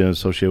colleges, I've been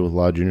associated with a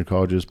lot of junior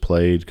colleges,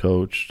 played,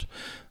 coached,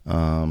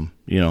 and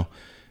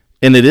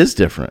it is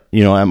different,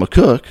 at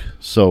McCook.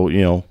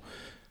 So,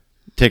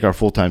 take our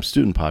full-time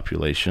student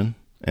population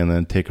and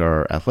then take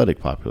our athletic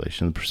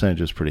population. The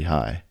percentage is pretty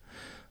high.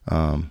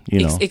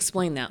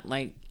 Explain that,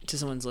 like, to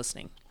someone's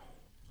listening.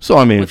 So,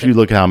 if you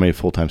look at how many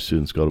full-time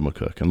students go to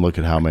McCook and look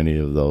at how many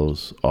of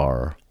those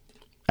are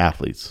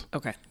athletes.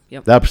 Okay.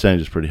 Yep. That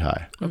percentage is pretty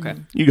high. Okay.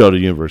 You go to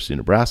University of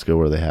Nebraska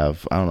where they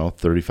have,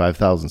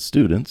 35,000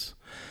 students.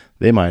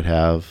 They might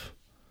have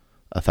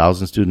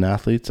 1,000 student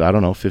athletes.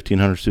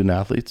 1,500 student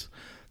athletes.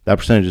 That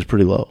percentage is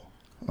pretty low.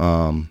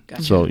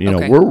 Gotcha. So,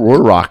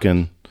 we're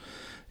rocking,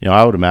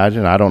 I would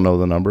imagine, I don't know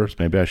the numbers,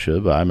 maybe I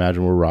should, but I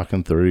imagine we're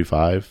rocking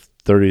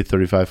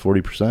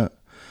 40%,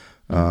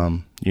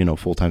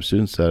 full-time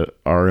students that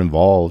are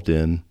involved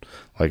in,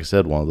 like I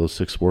said, one of those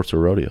 6 sports or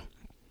rodeo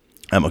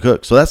at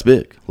McCook. So that's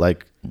big.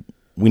 Like,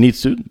 we need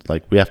students,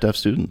 like we have to have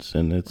students,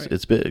 and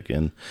it's big.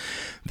 And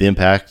the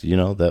impact,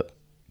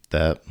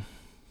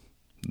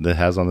 that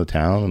has on the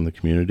town and the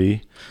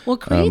community. Well,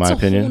 it creates my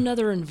opinion. Whole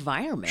nother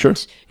environment. Sure.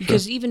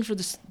 Because even for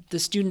the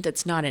student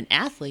that's not an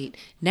athlete,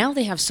 now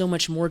they have so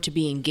much more to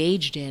be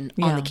engaged in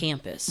on the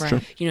campus. Right.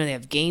 Sure. They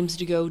have games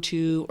to go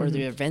to or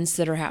the events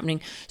that are happening.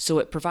 So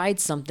it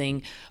provides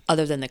something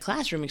other than the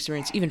classroom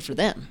experience, even for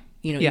them.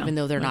 Even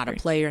though they're not a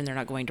player and they're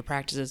not going to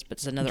practices, but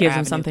it's another gives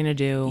avenue. them something to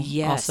do.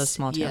 Yes. Also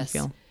small town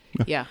feel.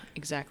 Yeah,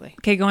 exactly.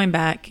 Okay, going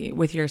back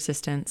with your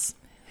assistants,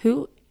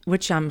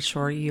 which I'm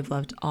sure you've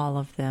loved all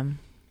of them.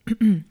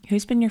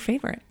 Who's been your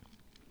favorite?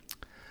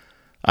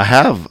 I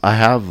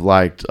have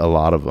liked a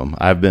lot of them.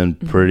 I've been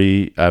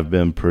pretty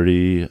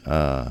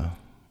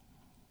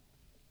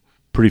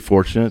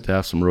fortunate to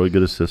have some really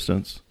good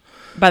assistants.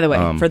 By the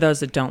way, for those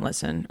that don't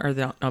listen or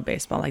they don't know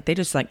baseball, like they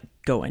just like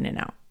go in and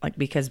out, like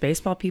because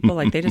baseball people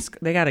like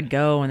they got to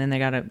go and then they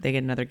get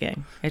another gig.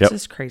 It's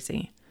just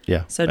crazy.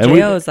 Yeah. So And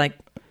Jo is like,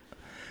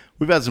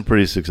 we've had some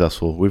pretty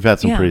successful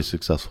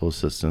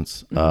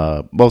assistants,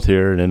 both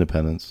here at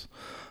Independence.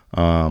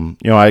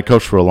 I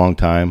coached for a long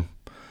time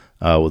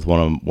with one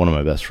of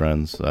my best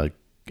friends, a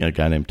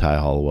guy named Ty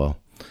Hollowell,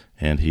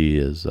 and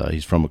he's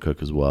from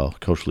McCook as well.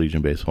 Coached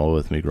Legion baseball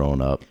with me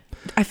growing up.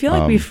 I feel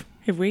like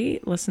have we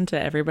listened to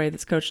everybody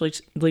that's coached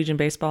Legion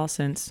baseball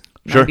since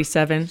Sure.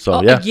 97?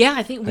 So yeah,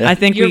 I think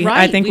you're right.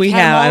 I think we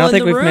have. I don't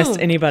think we've missed room.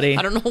 anybody.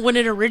 I don't know when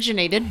it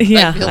originated. But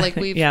Yeah, I feel like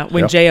we've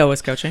when Jo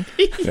was coaching.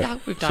 yeah,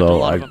 we've talked to a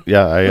lot of them.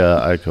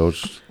 I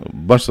coached a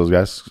bunch of those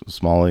guys,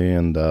 Smalley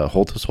and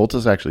Holtis.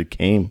 Holtis actually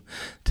came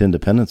to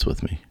Independence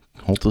with me.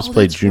 Holtis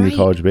played junior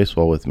college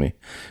baseball with me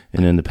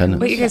in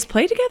Independence. Wait, you guys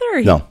played together?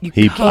 Or No,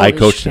 I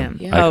coached him.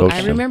 Yeah.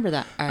 I remember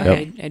that.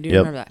 I do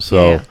remember that.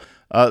 So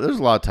there's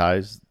a lot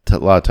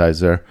of ties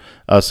there.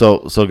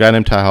 So a guy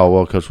named Ty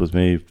Hallwell coached with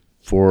me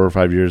 4 or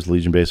 5 years.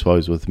 Legion baseball. He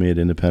was with me at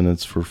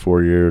Independence for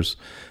 4 years.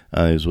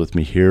 He was with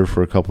me here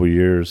for a couple of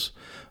years.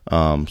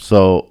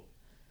 So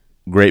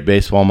great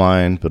baseball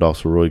mind, but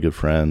also a really good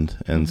friend.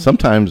 And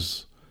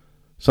sometimes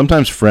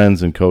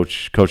friends and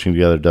coaching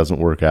together doesn't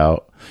work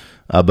out.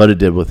 But it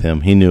did with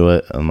him. He knew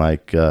it. And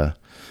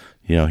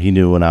he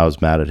knew when I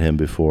was mad at him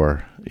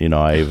before,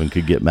 I even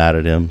could get mad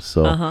at him.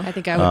 So I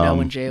think I would know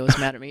when Jay was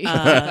mad at me.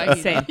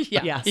 Same.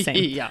 Same.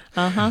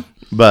 Yeah.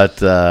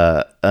 But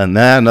and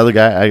then another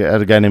guy, I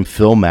had a guy named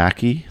Phil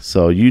Mackey.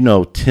 So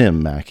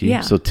Tim Mackey.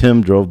 Yeah. So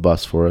Tim drove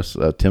bus for us.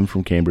 Tim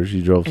from Cambridge.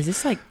 He drove. Is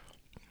this like?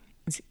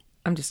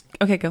 I'm just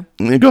okay. Go.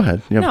 Go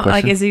ahead. You have a question?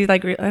 Like is he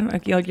like? I don't know,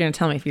 you're gonna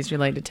tell me if he's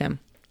related to Tim.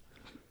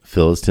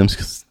 Phil is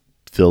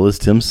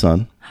Tim's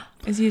son.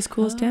 Is he as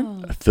cool as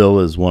Tim?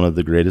 Phil is one of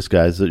the greatest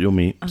guys that you'll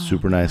meet.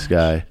 Super nice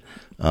guy.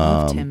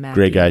 Tim Mackey.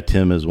 Great guy.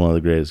 Tim is one of the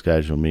greatest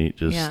guys you'll meet.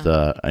 Just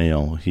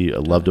he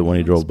loved it when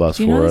he drove bus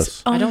for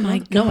us. Oh, I don't my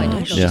know. No, I don't know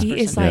gosh. this He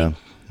is person.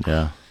 like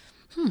Yeah.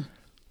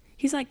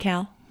 he's like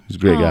Cal. He's a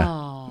great guy.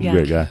 Oh, He's a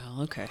great guy.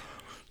 okay.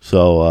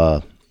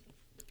 So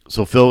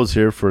Phil was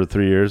here for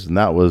 3 years, and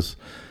that was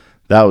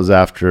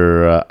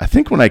after I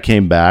think when I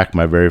came back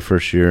my very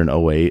first year in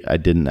 2008.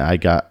 I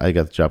got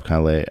the job kind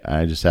of late.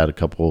 I just had a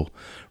couple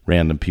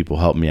random people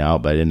help me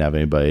out, but I didn't have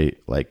anybody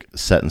like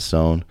set in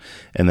stone.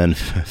 And then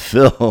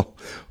Phil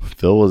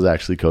was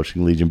actually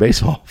coaching Legion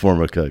baseball for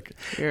McCook.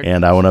 Weird.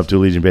 And I went up to a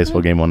Legion baseball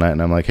game one night,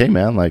 and I'm like, "Hey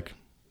man, like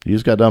you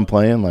just got done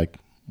playing, like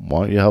why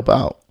don't you help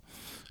out?"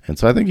 And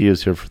so I think he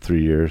was here for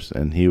 3 years,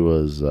 and he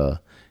was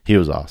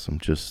awesome.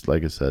 Just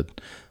like I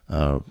said,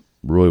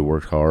 really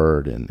worked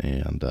hard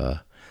and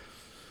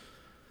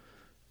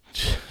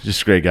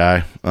just a great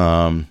guy.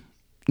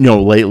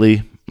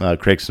 Lately,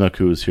 Craig Snook,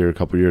 who was here a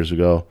couple years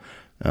ago,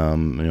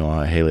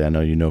 Haley, I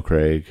know you know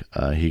Craig.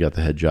 He got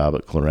the head job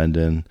at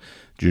Clarendon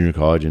Junior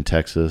College in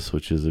Texas,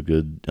 which is a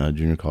good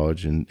junior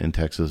college in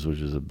Texas, which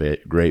is a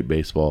great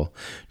baseball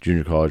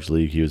junior college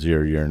league. He was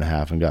here a year and a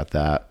half and got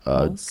that.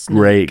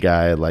 Great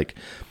guy, like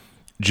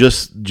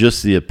just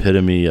the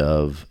epitome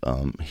of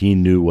he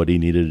knew what he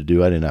needed to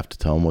do. I didn't have to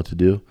tell him what to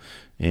do,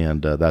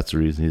 and that's the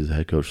reason he's a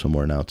head coach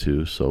somewhere now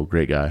too. So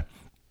great guy.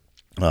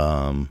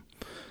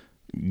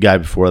 Guy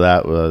before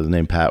that was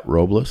named Pat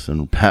Robles,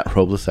 and Pat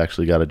Robles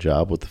actually got a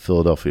job with the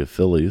Philadelphia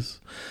Phillies.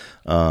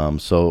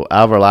 So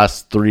out of our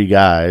last 3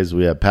 guys,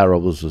 we had Pat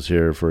Robles was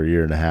here for a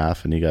year and a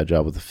half, and he got a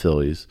job with the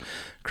Phillies.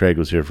 Craig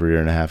was here for a year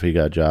and a half. He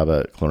got a job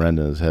at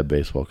Clarendon as head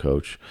baseball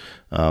coach.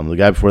 The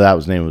guy before that,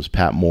 his name was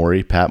Pat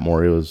Morey. Pat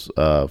Morey was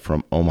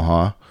from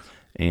Omaha,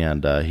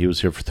 and he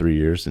was here for 3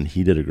 years, and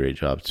he did a great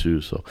job too.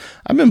 So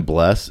I've been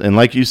blessed, and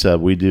like you said,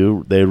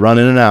 they run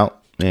in and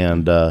out,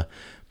 and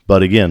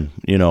but again,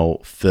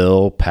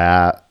 Phil,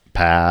 Pat,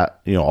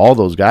 all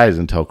those guys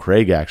until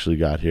Craig actually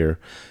got here,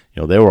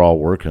 they were all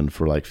working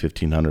for like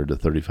 $1,500 to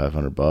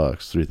 $3,500,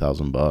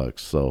 $3,000.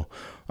 So,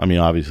 I mean,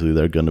 obviously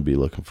they're going to be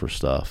looking for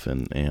stuff,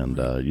 and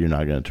you're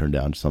not going to turn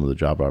down some of the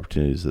job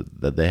opportunities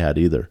that they had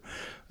either.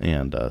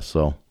 And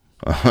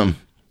I've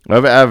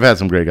had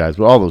some great guys,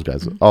 but all those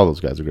guys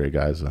are great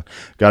guys.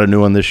 Got a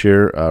new one this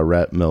year,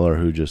 Rhett Miller,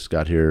 who just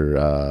got here.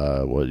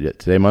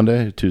 Today,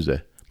 Monday,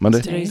 Tuesday.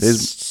 Monday?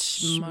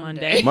 Today's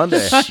Monday.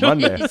 Monday.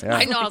 Yeah.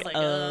 I know. I was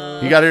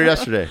like, He got here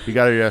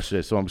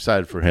yesterday. So I'm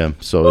excited for him.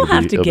 So we'll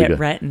have to get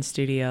Rhett in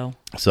studio.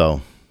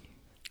 So.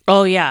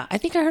 Oh yeah, I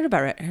think I heard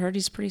about Rhett. I heard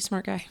he's a pretty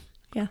smart guy.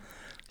 Yeah.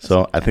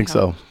 So I think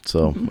so.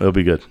 So it'll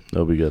be good.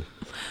 You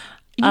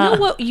know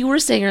what you were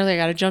saying earlier? I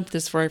got to jump to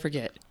this before I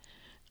forget.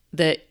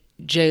 That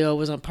Jo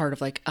was on part of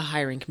like a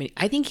hiring committee.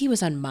 I think he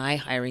was on my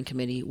hiring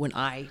committee when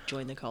I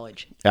joined the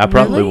college. I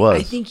probably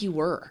was. I think you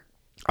were.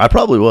 I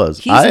probably was.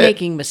 He's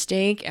making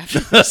mistake after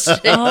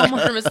mistake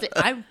after mistake.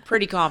 I'm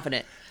pretty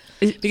confident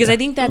because I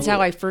think that's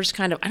how I first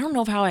I don't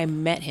know how I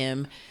met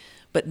him,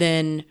 but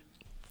then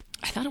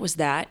I thought it was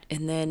that,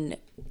 and then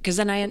because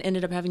then I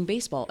ended up having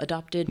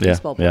adopted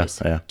baseball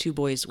boys, 2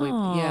 boys.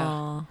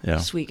 Yeah,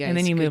 sweet guys. And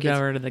then you moved kids.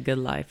 over to the good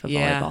life of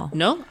volleyball.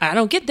 No, I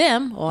don't get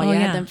them. Well, I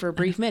had them for a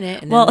brief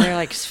minute, and then they're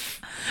like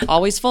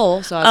always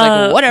full. So I was like,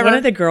 well, whatever. One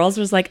of the girls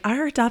was like,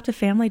 "Our adoptive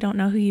family don't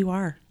know who you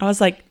are." I was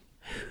like,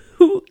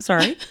 "Who?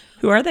 Sorry."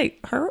 Who are they?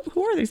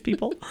 Who are these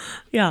people?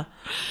 Yeah.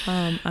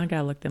 I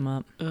gotta look them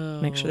up.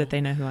 Make sure that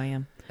they know who I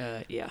am.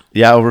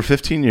 Yeah, over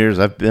 15 years,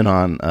 I've been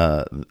on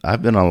a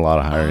lot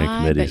of hiring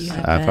committees.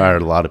 I've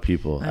hired a lot of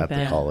people at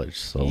the college,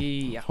 so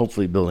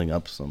hopefully building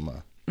up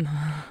some.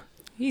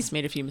 He's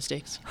made a few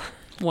mistakes.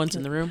 One's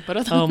in the room,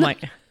 but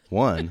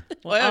one.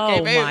 Well,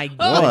 okay, my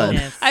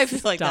goodness! I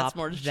feel like that's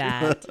more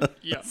that.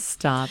 Yeah.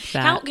 Stop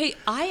that. Okay,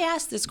 I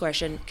asked this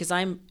question because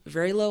I'm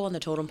very low on the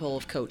totem pole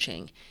of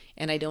coaching,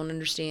 and I don't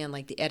understand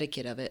like the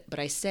etiquette of it. But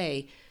I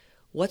say,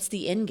 what's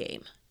the end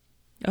game?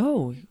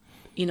 Oh.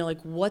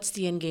 Like what's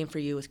the end game for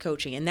you with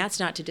coaching? And that's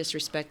not to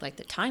disrespect like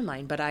the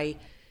timeline, but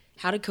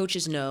how do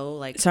coaches know?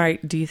 Like, sorry,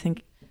 do you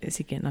think is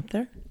he getting up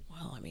there?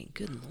 Well, I mean,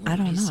 good Lord. I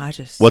don't know.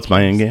 What's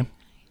my end game?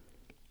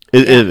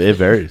 It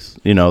varies.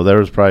 There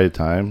was probably a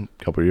time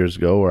a couple of years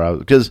ago where I was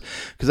because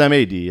I'm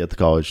AD at the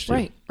college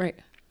too. Right.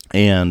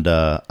 And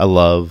I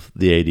love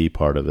the AD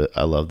part of it.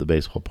 I love the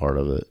baseball part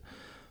of it.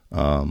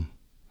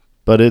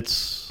 But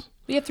it's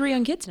we have 3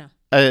 young kids now.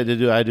 I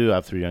do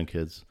have 3 young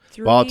kids.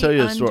 Well, I'll tell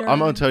you a story. I'm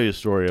going to tell you a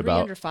story about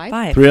 3 under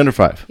 5. 3 under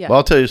 5. Yeah. Well,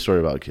 I'll tell you a story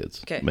about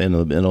kids in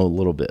a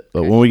little bit.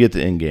 But when we get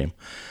to end game,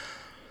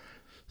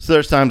 so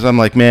there's times I'm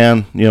like,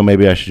 man,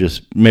 maybe I should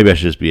just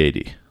be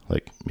AD.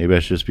 Like maybe I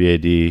should just be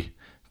AD.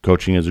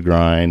 Coaching is a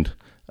grind.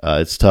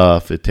 It's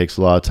tough. It takes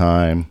a lot of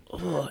time.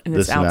 And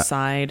it's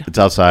outside. It's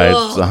outside.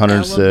 It's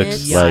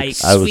 106. Like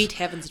sweet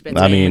heavens.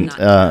 I mean,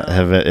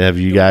 have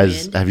you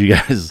guys? I've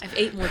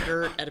ate more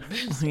dirt at a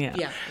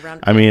around.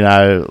 I mean,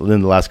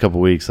 in the last couple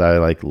of weeks, I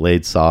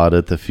laid sod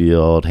at the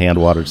field, hand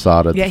watered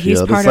sod at the field. He's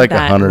part it's of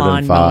that 105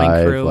 lawn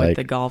mowing crew at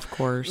the golf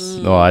course.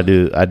 No, I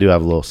do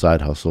have a little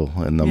side hustle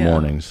in the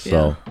mornings.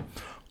 So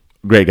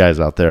great guys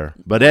out there.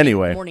 But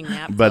anyway, morning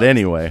nap.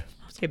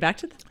 Okay, back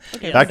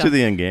to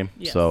the end game.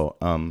 Yes. So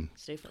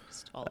stay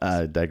focused.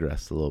 I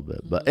digressed a little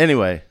bit, but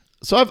anyway,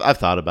 so I've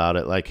thought about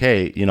it. Like,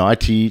 hey, I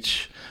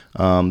teach.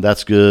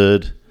 That's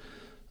good.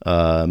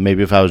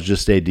 Maybe if I was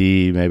just AD,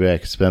 maybe I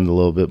could spend a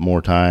little bit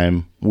more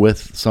time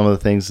with some of the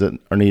things that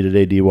are needed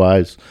AD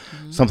wise.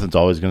 Mm-hmm. Something's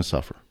always going to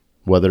suffer,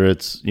 whether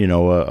it's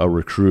a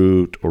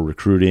recruit or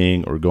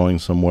recruiting or going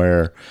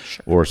somewhere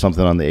or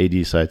something on the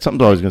AD side.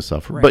 Something's always going to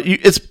suffer, but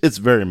it's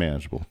very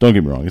manageable. Don't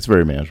get me wrong, it's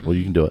very manageable.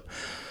 You can do it.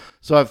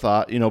 So I've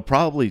thought,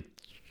 probably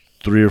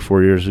 3 or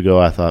 4 years ago,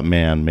 I thought,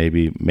 man,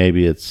 maybe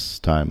it's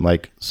time.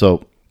 Like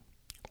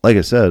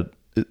I said,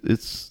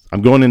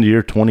 I'm going into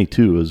year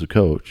 22 as a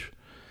coach,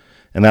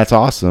 and that's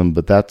awesome.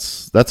 But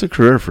that's a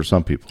career for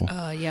some people.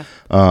 Yeah.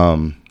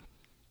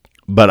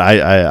 But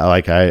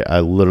I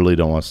literally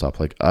don't want to stop.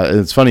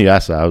 It's funny you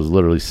asked that. I was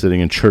literally sitting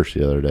in church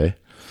the other day.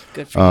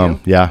 Good for you.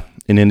 Yeah.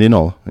 In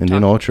Indianola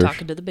Church.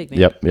 Talking to the big man.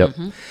 Yep.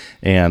 Mm-hmm.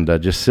 And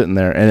just sitting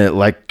there, and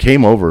it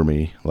came over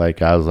me.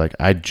 I was like,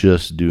 I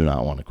just do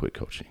not want to quit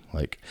coaching.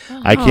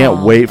 I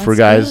can't wait for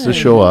guys to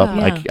show up.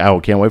 I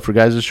can't wait for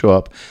guys to show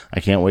up. I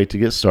can't wait to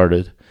get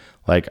started.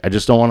 I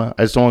just don't want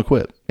to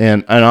quit.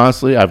 And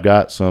honestly, I've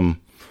got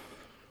some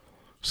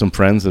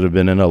friends that have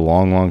been in a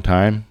long, long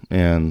time,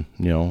 and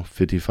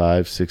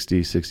 55,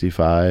 60,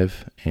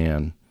 65,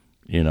 and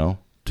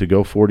to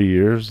go 40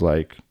 years.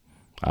 I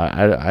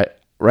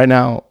right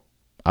now.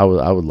 I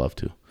would love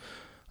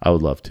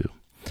to.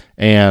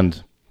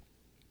 And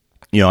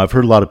I've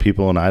heard a lot of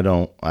people, and I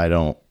don't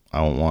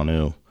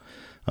want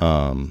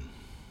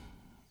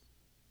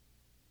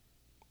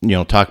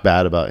to talk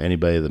bad about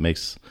anybody that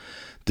makes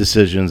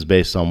decisions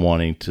based on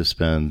wanting to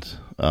spend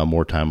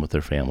more time with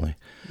their family.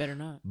 Better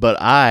not. But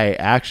I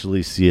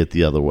actually see it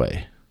the other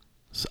way.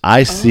 So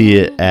I see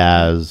it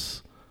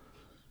as,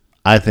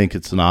 I think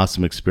it's an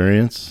awesome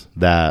experience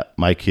that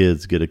my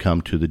kids get to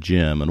come to the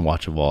gym and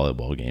watch a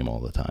volleyball game all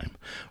the time,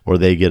 or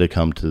they get to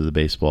come to the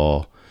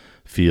baseball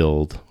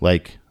field.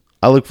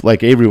 I look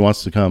like Avery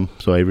wants to come.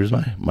 So Avery's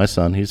my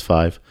son. He's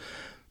 5,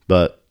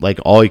 but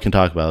all he can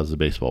talk about is the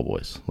baseball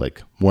boys.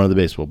 One of the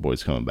baseball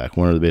boys coming back. We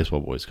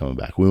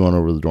went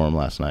over to the dorm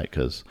last night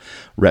because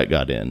Rhett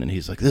got in, and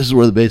he's like, "This is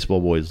where the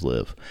baseball boys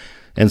live."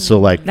 And so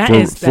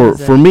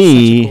for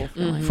me,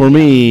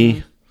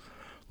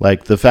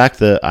 the fact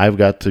that I've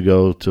got to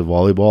go to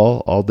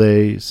volleyball all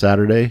day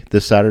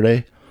this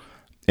Saturday,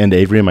 and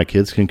Avery and my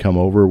kids can come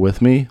over with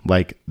me,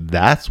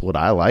 that's what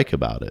I like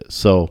about it.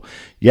 So,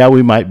 yeah,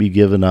 we might be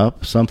giving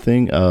up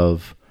something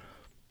of,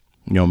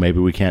 maybe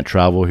we can't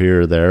travel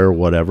here or there or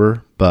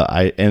whatever. But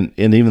and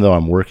even though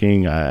I'm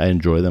working, I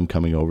enjoy them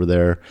coming over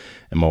there.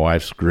 And my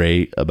wife's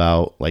great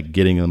about,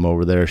 getting them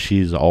over there.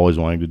 She's always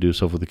wanting to do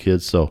stuff with the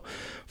kids. So,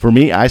 for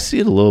me, I see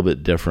it a little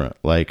bit different.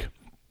 I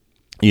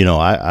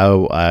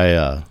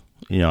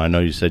know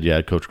you said you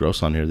had Coach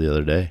Gross on here the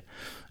other day,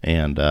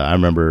 and I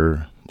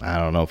remember, I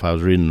don't know if I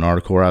was reading an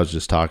article or I was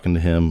just talking to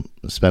him,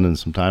 spending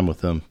some time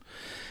with him,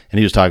 and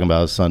he was talking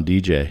about his son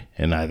DJ,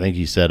 and I think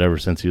he said ever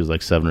since he was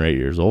 7 or 8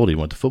 years old, he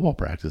went to football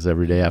practice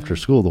every day after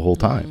school the whole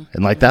time,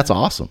 and that's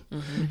awesome.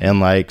 Mm-hmm.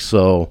 And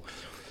so,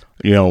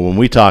 when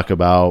we talk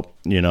about,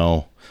 my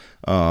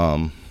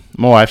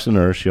wife's a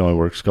nurse, she only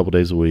works a couple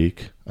days a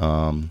week,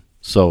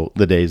 so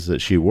the days that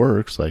she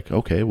works,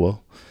 okay,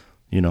 well,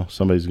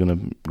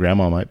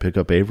 grandma might pick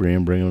up Avery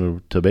and bring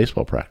him to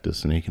baseball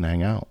practice and he can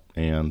hang out.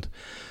 And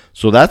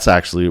so that's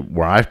actually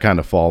where I kind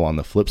of fall on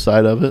the flip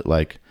side of it.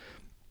 Like,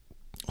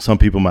 some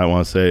people might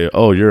want to say,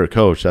 oh, you're a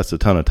coach, that's a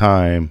ton of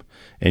time,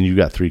 and you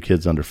got 3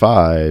 kids under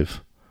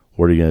 5.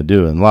 What are you going to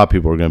do? And a lot of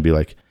people are going to be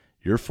like,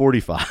 you're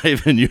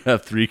 45 and you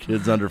have 3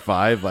 kids under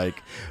 5.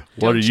 Like,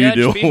 what are you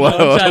doing? What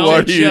are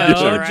you doing?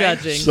 No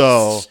judging.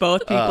 So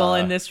both people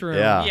in this room.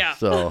 Yeah.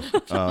 So,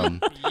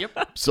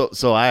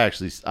 so I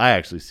actually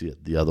see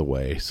it the other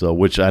way. So,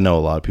 which I know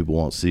a lot of people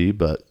won't see,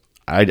 but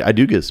I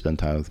do get to spend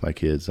time with my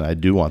kids, and I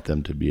do want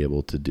them to be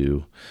able to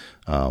do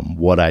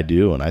what I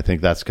do, and I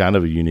think that's kind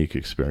of a unique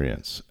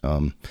experience.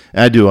 And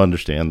I do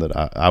understand that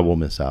I will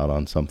miss out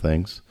on some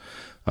things,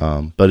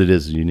 but it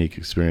is a unique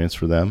experience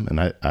for them,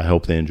 and I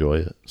hope they enjoy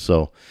it.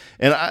 So,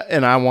 and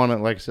I want to,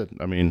 like I said,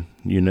 I mean,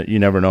 you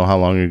never know how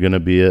long you're going to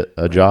be at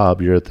a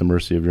job. You're at the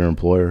mercy of your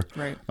employer,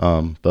 right?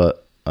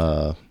 But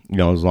as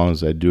long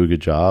as I do a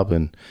good job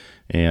and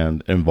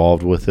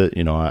involved with it,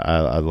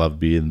 I love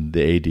being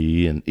the AD,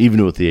 and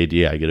even with the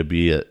AD, I get to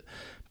be at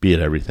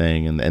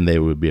everything, and they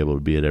would be able to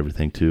be at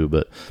everything too.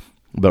 But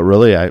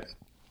really, I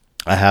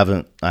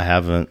haven't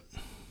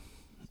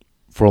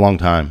for a long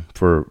time,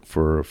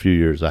 for a few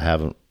years, I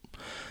haven't.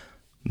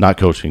 Not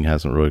coaching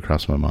hasn't really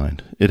crossed my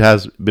mind. It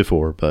has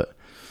before, but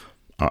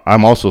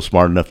I'm also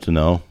smart enough to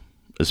know,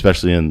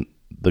 especially in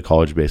the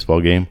college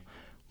baseball game,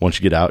 once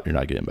you get out, you're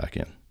not getting back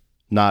in.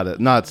 Not at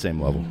the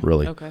same level,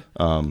 really. Okay.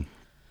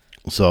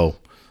 So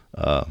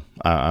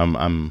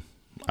I'm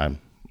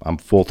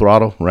full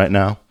throttle right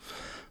now,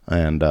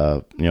 and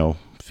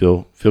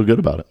feel good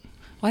about it.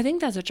 Well, I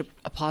think that's such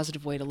a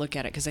positive way to look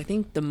at it, because I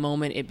think the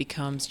moment it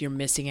becomes you're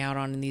missing out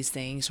on these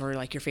things, or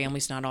like your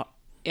family's not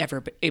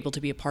ever able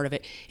to be a part of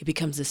it, it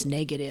becomes this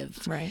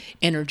negative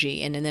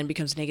energy, and then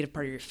becomes a negative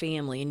part of your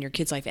family and your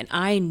kid's life. And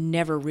I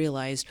never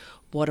realized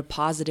what a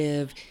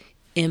positive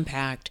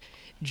impact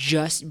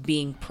just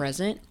being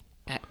present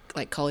at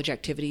like college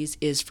activities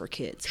is for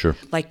kids. Sure.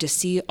 Like, to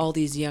see all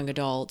these young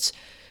adults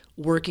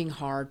working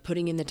hard,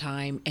 putting in the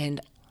time, and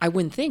I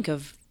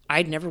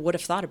I never would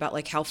have thought about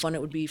like how fun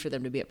it would be for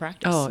them to be at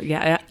practice. Oh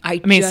yeah.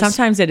 I mean,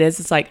 sometimes it is.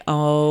 It's like,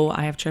 oh,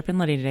 I have Trip and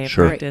Liddy today at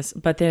practice,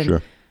 but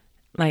then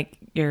like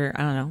your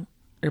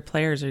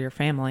players are your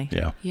family.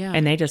 Yeah.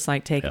 And they just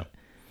like take. Yeah.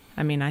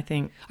 I mean, I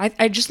think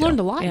I just learned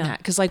a lot in that,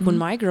 because like when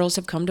my girls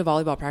have come to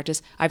volleyball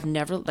practice, I've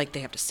never, like,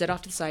 they have to sit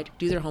off to the side,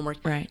 do their homework,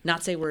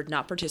 not say a word,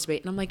 not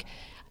participate, and I'm like,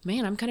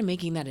 man, I'm kind of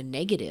making that a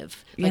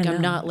negative. Like,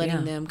 I'm not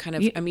letting them kind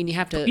of. I mean, you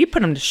have to. You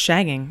put them to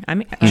shagging. I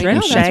mean,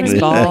 Trent shags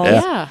balls.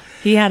 Yeah.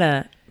 He had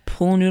a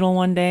pool noodle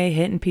one day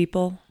hitting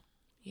people.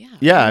 Yeah.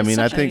 Yeah, I mean,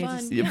 I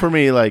think for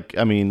me, like,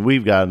 I mean,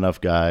 we've got enough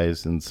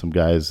guys, and some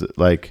guys that,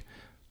 like,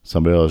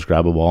 somebody will just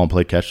grab a ball and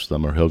play catch with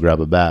them, or he'll grab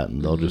a bat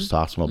and they'll just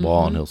toss him a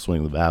ball and he'll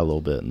swing the bat a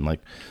little bit, and like,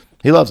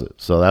 he loves it.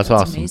 So that's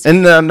awesome.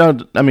 Amazing. And no,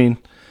 I mean,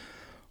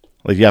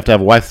 like, you have to have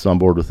a wife that's on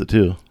board with it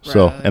too.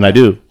 So, and I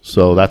do.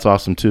 So that's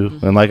awesome too.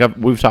 And like, I've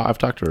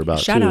talked to her about it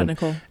too. Shout out,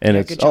 Nicole. And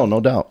it's no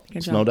doubt.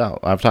 It's no doubt.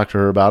 I've talked to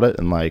her about it,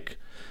 and like,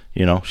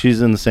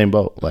 she's in the same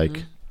boat.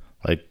 Like,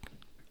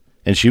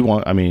 and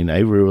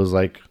Avery was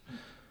like,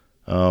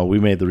 we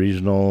made the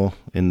regional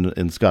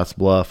in Scotts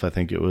Bluff. I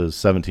think it was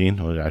 17.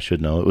 I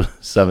should know it was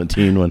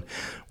 17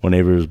 when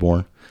Avery was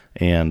born,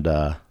 and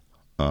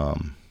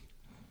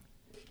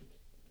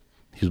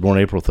he was born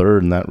April 3rd,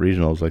 and that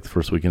regional was like the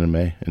first weekend in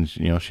May. And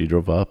she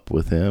drove up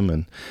with him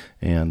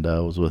and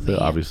was with it.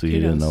 Obviously, he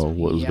didn't know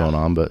what was going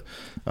on, but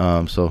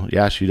so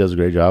yeah, she does a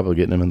great job of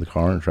getting him in the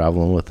car and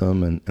traveling with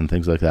him and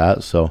things like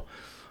that. So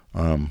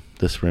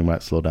this spring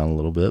might slow down a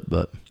little bit,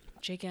 but.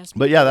 Jake asked me,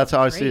 but yeah, that's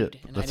how I see it.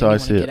 That's how I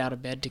see it. Get out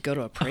of bed to go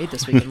to a parade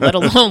this weekend, let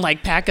alone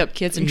like pack up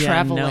kids and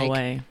travel. No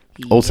way.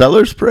 Old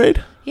Settlers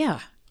Parade? Yeah.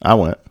 I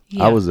went.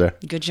 Yeah. I was there.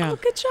 Good job. Oh,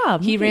 good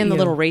job. He ran the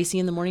little racy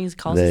in the mornings.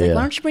 Calls. He's like, why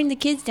don't you bring the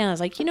kids down? I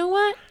was like, you know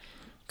what?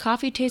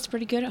 Coffee tastes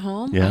pretty good at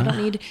home. Yeah. I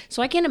don't need.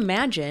 So I can't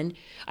imagine.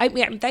 I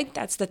think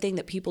that's the thing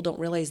that people don't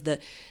realize, the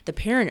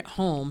parent at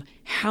home,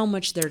 how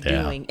much they're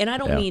doing. And I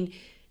don't mean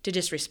to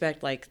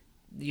disrespect like,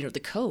 the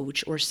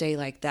coach, or say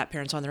like that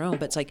parent's on their own,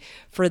 but it's like,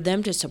 for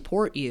them to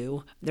support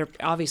you, there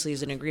obviously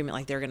is an agreement,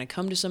 like they're going to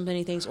come to so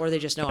many things, or they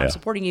just know I'm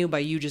supporting you by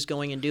you just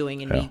going and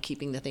doing, and me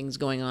keeping the things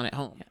going on at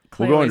home.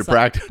 Well, going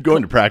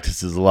to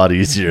practice is a lot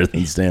easier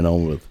than staying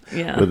home with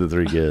the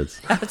 3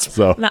 kids.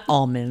 So not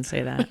all men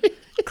say that.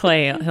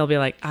 Clay, he'll be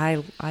like,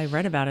 I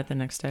read about it the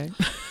next day.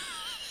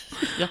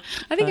 Yeah,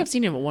 I think I've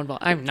seen him at one ball.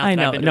 I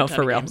know, no,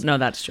 for real. No,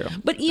 that's true.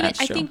 But even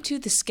I think too,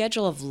 the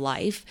schedule of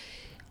life.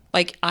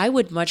 Like, I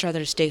would much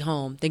rather stay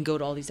home than go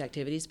to all these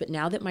activities. But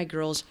now that my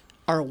girls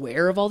are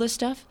aware of all this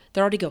stuff,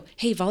 they already go,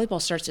 hey, volleyball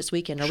starts this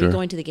weekend. Are we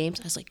going to the games?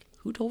 I was like,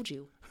 who told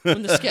you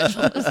when the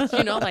schedule is?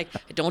 Like,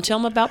 I don't tell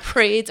them about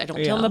parades. I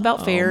don't tell them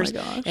about fairs.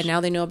 And now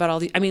they know about all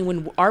these. I mean,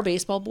 when our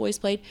baseball boys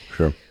played,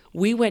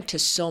 we went to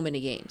so many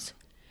games.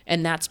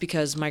 And that's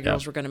because my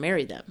girls were going to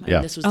marry them. I Yeah.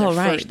 mean, this was their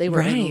first. They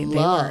were in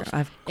love.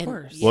 Of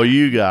course. Well,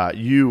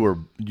 you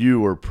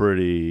were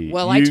pretty.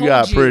 Well, you I told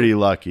got you, pretty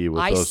lucky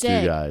with I those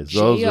said, two guys.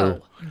 Those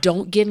are.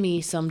 Don't give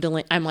me some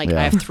delay. I'm like,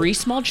 I have 3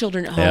 small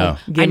children at home. Yeah.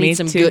 Give I me need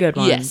some 2 good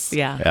ones. Yes.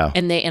 Yeah.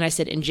 And I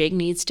said, and Jake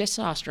needs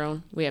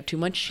testosterone. We have too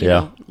much, you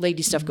know,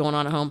 lady stuff going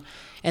on at home.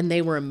 And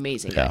they were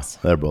amazing guys.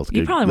 They're both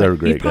good. You They're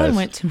great you probably guys.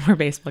 went to more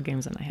baseball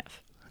games than I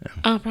have.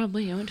 Oh,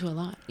 probably. I went to a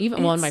lot.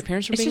 Even when my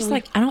parents were It's being just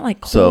away. like, I don't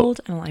like cold.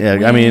 I don't like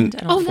wind. I mean,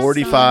 I don't like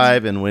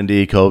 45 and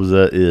windy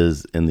Cobza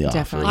is in the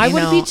Definitely. office.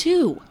 I would be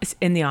too. It's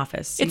in the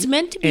office. It's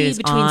meant to It be is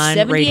between on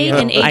 78 radio.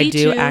 and 82. I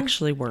do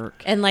actually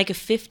work. And like a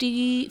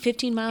 15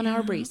 mile an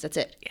hour breeze. That's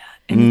it. Yeah.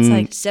 And it's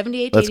like,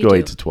 78 to Let's 82. go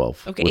 8 to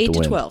 12. Okay, with 8 the to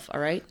wind. 12. All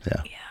right.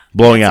 Yeah.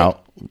 Blowing That's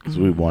out because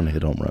we want to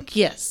hit home runs.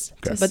 Yes.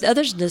 But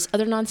this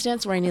other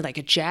nonsense where I need like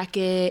a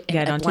jacket and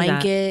a don't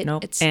blanket. do that.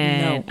 Nope. It's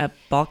and no. a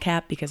ball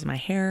cap because of my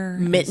hair.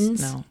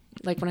 Mittens. No.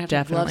 Like when I have to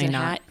have gloves Definitely and a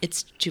not. hat,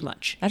 it's too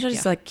much. I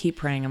just like keep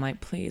praying. I'm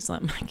like, please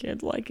let my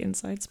kid like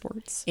inside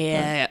sports.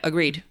 Yeah,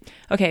 agreed.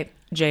 Okay,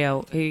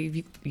 Jo,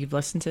 you've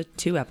listened to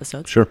 2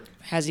 episodes. Sure.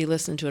 Has he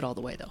listened to it all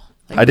the way though?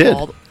 Like I did.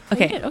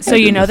 Okay, so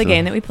you know the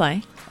game that we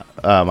play.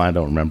 I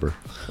don't remember.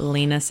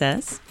 Lena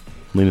says.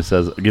 Lena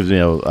says, gives me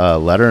a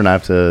letter and I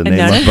have to name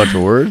a bunch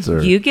of words?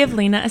 Or You give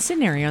Lena a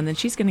scenario and then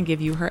she's going to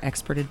give you her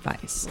expert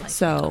advice.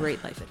 So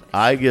Great life advice.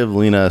 I give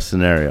Lena a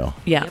scenario.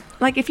 yeah,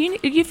 like if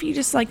you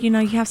just like, you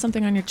have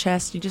something on your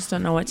chest, you just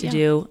don't know what to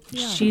do.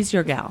 Yeah. She's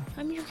your gal.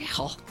 I'm your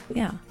gal.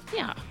 Yeah.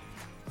 Yeah.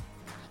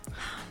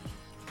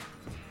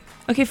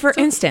 Okay, for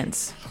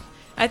instance.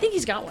 I think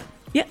he's got one.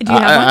 Yeah, do you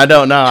have one? I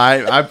don't know.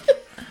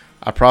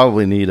 I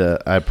probably need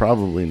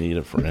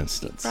a for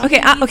instance.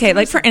 Okay,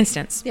 like for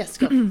instance, Yes,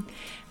 go.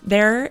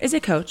 there is a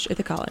coach at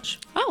the college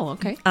Oh,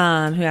 okay.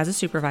 who has a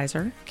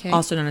supervisor, Okay.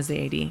 also known as the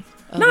AD.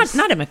 Oh,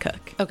 Not a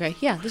McCook. Okay,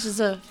 yeah, this is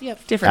a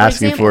Different.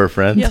 Asking example. for a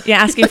friend. Yeah,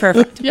 asking for a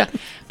friend. Yeah.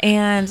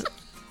 And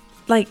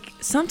like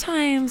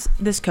sometimes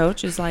this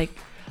coach is like,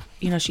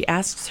 she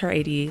asks her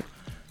AD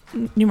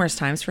numerous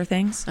times for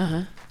things.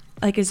 Uh-huh.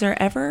 Like, is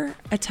there ever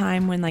a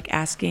time when like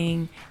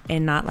asking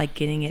and not like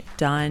getting it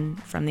done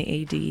from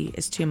the AD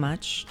is too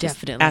much? Just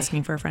Definitely.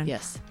 asking for a friend.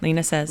 Yes.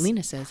 Lena says.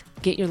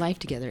 Get your life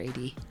together,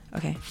 AD.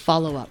 Okay.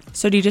 Follow up.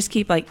 So do you just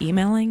keep like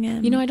emailing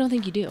him? I don't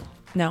think you do.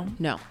 No.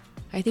 No.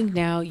 I think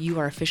now you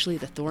are officially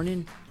the thorn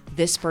in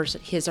this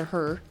person, his or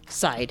her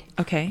side.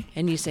 Okay.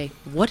 And you say,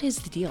 what is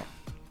the deal?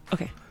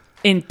 Okay.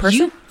 In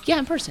person? Yeah,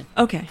 in person.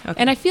 Okay.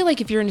 And I feel like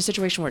if you're in a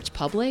situation where it's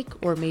public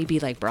or maybe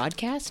like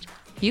broadcast,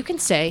 you can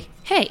say,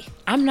 hey,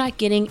 I'm not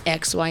getting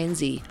X, Y, and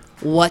Z.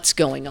 What's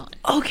going on?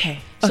 Okay.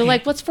 So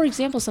like, what's, for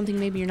example, something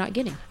maybe you're not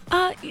getting?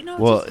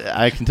 Well,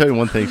 I can tell you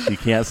one thing she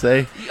can't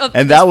say, Of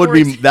and that would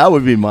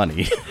be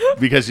money,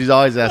 because she's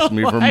always asking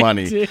me for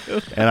money,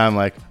 and I'm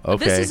like,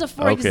 okay. This is a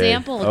for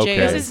example, okay. Jay.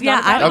 This is Yeah,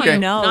 not I about don't you.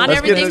 know. Not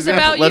Let's get an everything's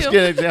example. about Let's you.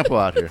 get an example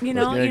out here.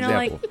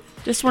 like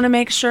just want to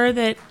make sure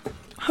that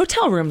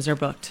hotel rooms are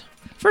booked.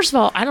 First of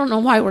all, I don't know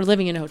why we're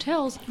living in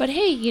hotels, but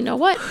hey, you know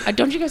what?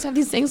 Don't you guys have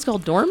these things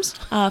called dorms?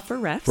 For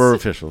refs. For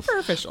officials. For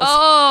officials.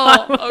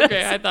 Oh,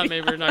 okay. I thought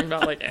maybe we were talking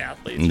about like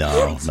athletes.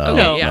 No.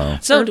 Okay, yeah. No.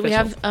 So For do we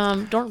have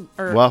dorm?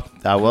 Or Well,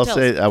 I will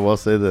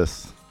hotels? say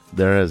this: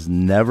 there has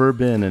never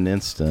been an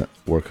instant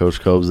where Coach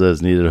Kobza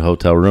has needed a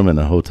hotel room, and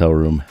a hotel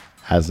room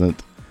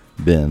hasn't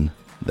been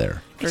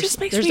there. It just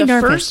makes There's me a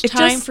nervous. first It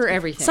time just- for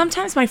everything.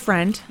 Sometimes my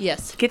friend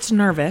Yes. gets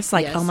nervous,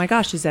 like, Yes. oh my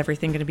gosh, is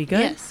everything going to be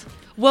good? Yes.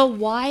 Well,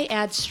 why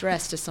add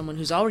stress to someone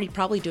who's already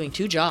probably doing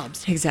 2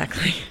 jobs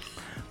Exactly.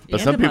 But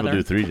And some a people mother.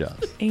 do 3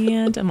 jobs,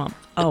 And a mom.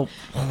 Oh,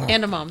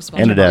 and a mom's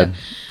and a dad,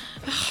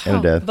 and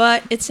a dad.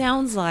 But it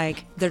sounds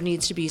like there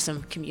needs to be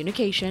some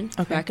communication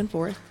back and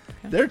forth.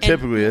 There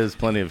typically is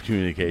plenty of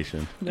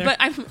communication. But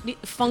I'm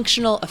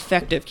functional,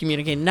 effective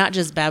communicating, not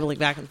just babbling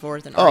back and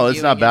forth. And Oh, it's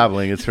arguing not and-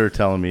 babbling. It's her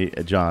telling me,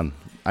 John,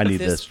 I need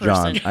This this.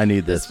 John, person- I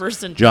need this this.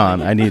 person John,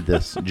 telling I need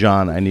this.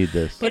 John, I need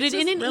this. Put it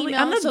in an email.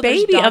 I'm the so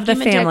there's baby of the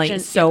family. documentation.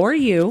 So are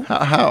you.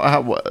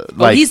 How Oh,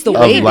 like, he's the of,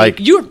 way like,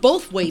 baby. You're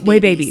both way babies. Way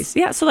babies.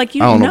 Yeah, so like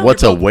you I don't know know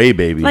what's you're a both- way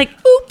baby. Like,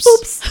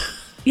 oops.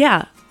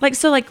 Yeah. Like,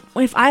 so like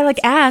if I like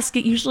ask,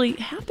 it usually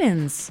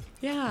happens.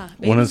 Yeah.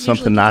 when babies has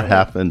something usually not do.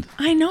 happened?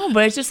 I know,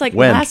 but it's just like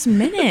When? last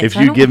minute. If I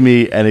you don't- give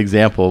me an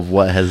example of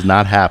what has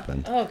not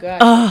happened, Oh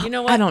god. You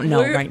know what? I don't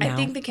know right I now.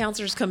 think the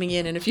counselor's coming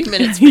in a few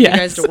minutes for you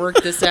guys to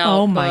work this out.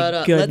 Oh, my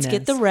but, let's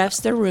get the goodness.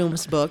 refs their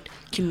rooms booked.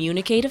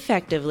 Communicate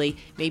effectively.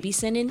 Maybe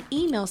send an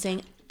email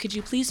saying, "Could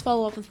you please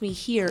follow up with me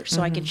here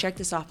so I can check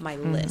this off my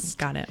list?"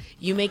 Got it.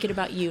 You make it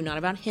about you, not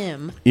about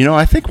him.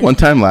 I think one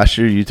time last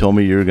year you told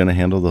me you were going to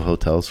handle the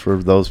hotels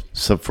for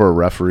for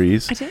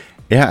referees. I did?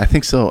 Yeah, I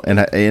think so,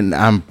 and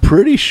I'm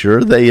pretty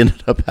sure they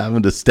ended up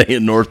having to stay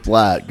in North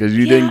Platte because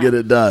you didn't Yeah. get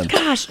it done.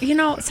 Gosh,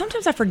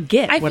 sometimes I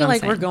forget. I what feel I'm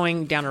like saying. we're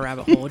going down a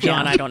rabbit hole,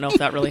 John. Yeah. I don't know if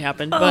that really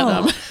happened, but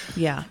Oh,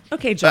 yeah.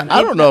 Okay, John.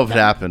 I don't know if it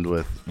happened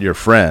with your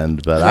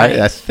friend, but Right.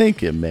 I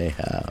think it may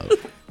have.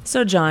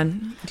 So,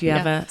 John, do you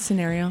have Yeah. a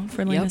scenario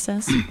for Lena Yep.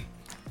 says?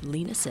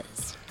 Lena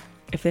says,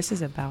 If this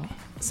is about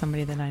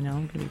somebody that I know,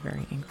 I'm going to be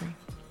very angry.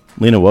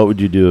 Lena, what would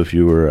you do if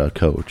you were a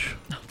coach?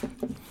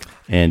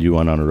 and you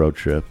went on a road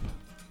trip,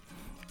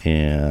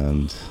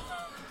 and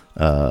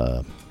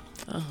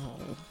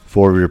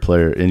 4 of your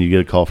players, and you get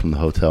a call from the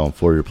hotel, and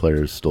 4 of your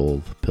players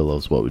stole the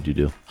pillows, what would you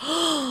do?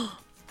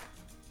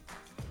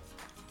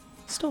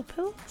 Stole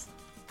pillows?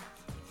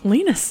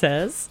 Lena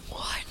says.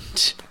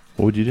 What?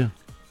 What would you do?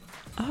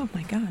 Oh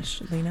my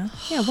gosh, Lena.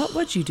 Yeah, what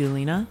would you do,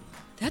 Lena?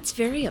 That's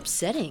very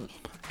upsetting.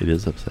 It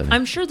is upsetting.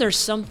 I'm sure there's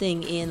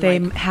something in. They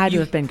had to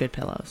have been good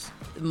pillows.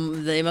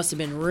 They must have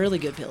been really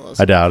good pillows.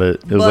 I doubt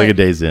it. It was like a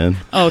day's in.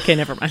 Oh, okay,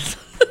 never mind.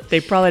 They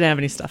probably didn't have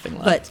any stuffing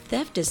left. But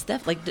theft is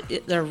theft. Like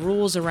there are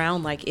rules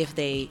around, like if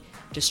they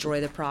destroy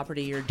the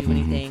property or do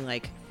anything,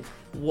 like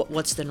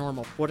what's the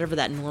normal, whatever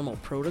that normal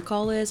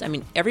protocol is. I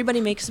mean, everybody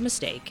makes a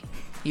mistake.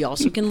 You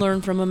also can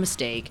learn from a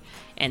mistake.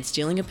 And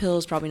stealing a pill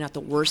is probably not the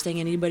worst thing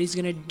anybody's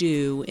going to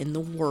do in the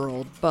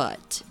world.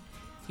 But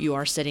you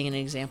are setting an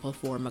example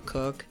for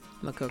McCook,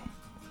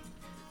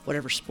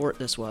 whatever sport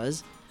this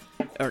was,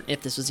 or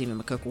if this was even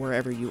McCook,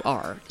 wherever you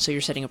are. So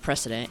you're setting a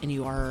precedent, and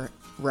you are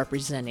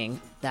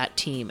representing that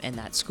team and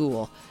that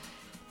school.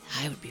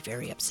 I would be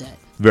very upset.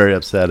 Very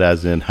upset,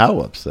 as in how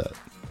upset?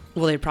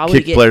 Well, they'd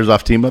probably Kick players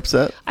off team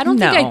upset? I don't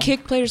think No. I'd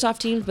kick players off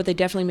teams, but they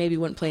definitely maybe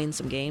wouldn't play in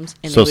some games.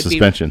 And So they would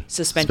suspension.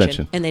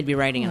 Suspension. And they'd be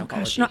writing an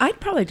apology. No, I'd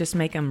probably just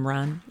make them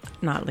run.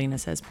 Not Lena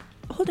says,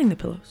 holding the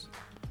pillows.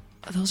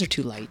 Those are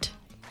too light.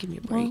 Give me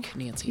a break,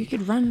 Well, Nancy. You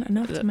could run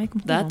enough to make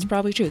them. That's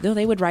probably true. No,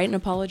 they would write an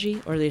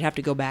apology, or they'd have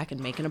to go back and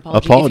make an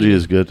apology. Apology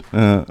is good.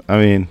 I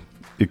mean,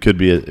 it could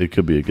be a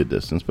good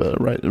distance, but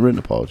a written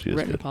apology is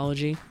written good.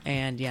 apology,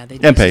 and yeah, they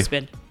And pay.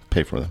 suspend.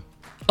 Pay for them.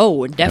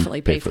 Oh, and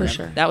definitely pay pay for for them.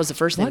 sure. That was the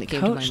first thing What that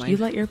came to my coach? mind. You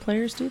let your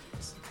players do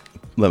this?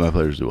 Let my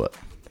players do what?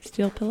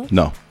 Steal pillows?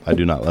 No, I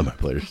do not let my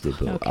players do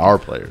pillows. Okay. Our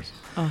players.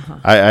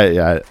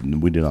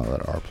 We do not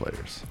let our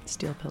players.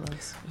 Steal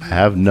pillows. I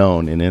have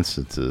known in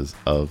instances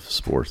of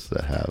sports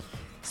that have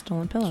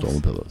Stolen pillows.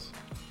 stolen pillows.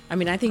 I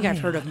mean, I think I've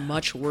heard of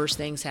much worse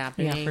things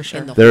happening Yeah, for sure.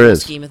 in the There whole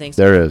is. scheme of things.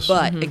 There is.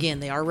 But again,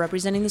 they are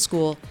representing the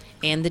school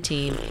and the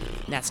team.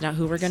 That's not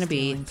who we're going to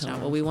be. Stealing It's not what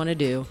pillows. we want to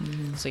do.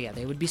 So yeah,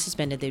 they would be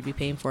suspended. They'd be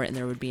paying for it, and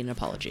there would be an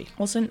apology.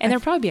 Olsen, And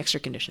there'd probably be extra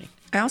conditioning.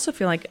 I also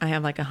feel like I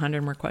have like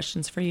 100 more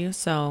questions for you.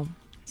 So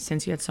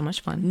since you had so much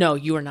fun, No,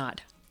 you are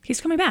not.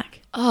 he's coming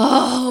back.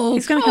 Oh,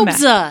 He's gonna come back.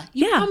 Kobza,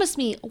 you Yeah. promised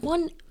me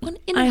one in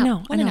and I out.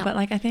 know, one and out. but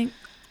like I think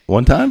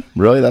One time?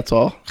 Really? That's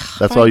all?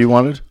 That's all you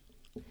wanted?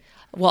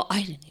 Well,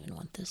 I didn't even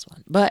want this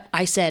one, but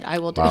I said I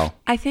will do Wow.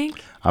 I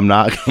think I'm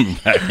not coming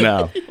back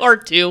now. or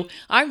two.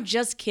 I'm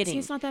just kidding. see,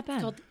 it's not that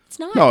bad. It's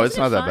not. No, Isn't it's it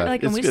not that fun? bad.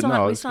 Like, It's and we good. still,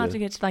 No, we it's still have good. to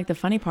get to like the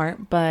funny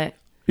part, but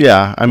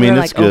Yeah, I mean,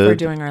 we're it's like good.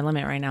 overdoing our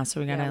limit right now,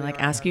 so we gotta we like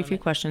are ask our you a few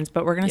limit. questions.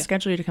 But we're gonna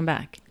schedule you to come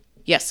back.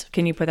 Yes,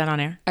 Can you put that on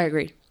air? I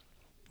agree.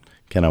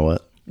 Can I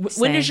what?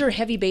 When does your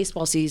heavy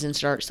baseball season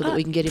start so that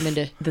we can get him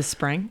into? The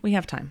spring? We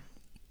have time.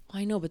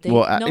 I know, but they.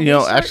 Well, no, you they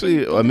know, start actually,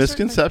 in- don't a they start in,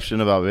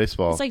 misconception about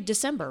baseball. It's like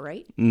December,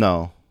 right?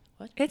 No,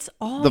 It's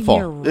all the year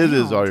fall. round. It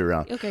is all year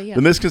round. Okay, yeah.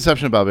 The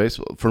misconception about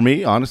baseball, for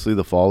me, honestly,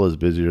 the fall is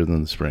busier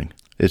than the spring.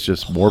 It's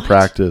just more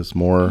practice,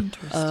 more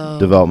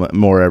development,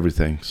 more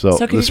everything. So,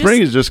 So can the you spring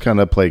just- is just kind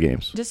of play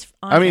games. Just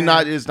on I mean,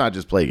 air, it's not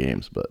just play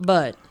games, but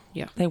But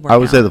yeah, they work I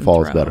would say out the and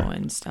fall is throw better.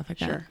 and stuff like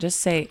Sure. that. Just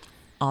say,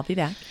 "I'll be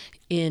back."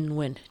 in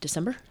when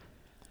December?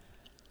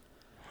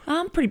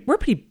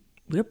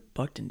 We're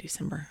booked in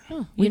December.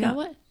 Oh, We you know got-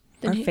 what?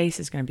 Our Then face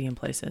is going to be in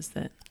places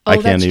that. I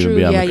can't that's even true.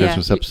 be on yeah, the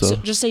Christmas yeah. episode. So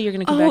just say you're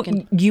going to come back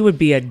and. You would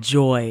be a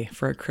joy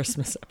for a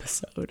Christmas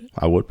episode.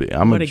 I would be.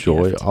 I'm What a a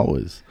joy gift.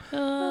 always.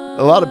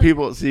 A lot of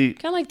people see.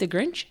 Kind of like the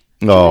Grinch.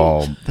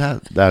 Oh,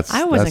 that's.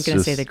 I wasn't that's going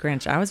to say just- the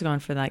Grinch. I was going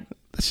for like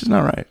That's just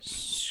not right.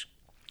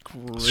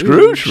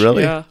 Scrooge,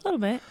 really? Yeah. a little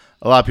bit.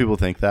 A lot of people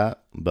think that,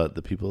 but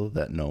the people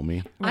that know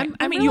me, I'm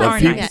mean, realizing you are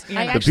people- nice. that. You're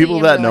I nice. the actually people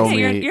am that know realizing-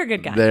 me, Yeah, you're a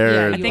good guy.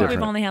 they're I think we've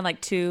different. only had like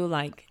two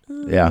like.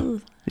 Yeah.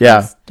 "Ooh,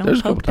 Yeah, please there's a Don't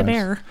couple poke the times.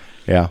 bear.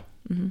 Yeah,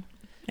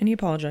 And he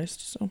apologized.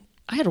 So.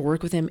 I had to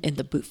work with him in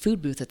the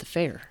food booth at the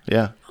fair.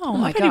 yeah. Oh,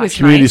 my I bet he was gosh.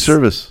 Community nice.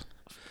 service.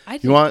 I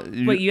You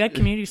want? Wait, you had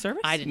community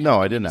service? I didn't. No,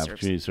 have I didn't have service.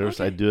 community service.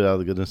 I do it out of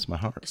the goodness of my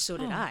heart. So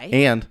did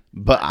I.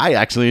 But I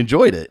actually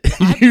enjoyed it.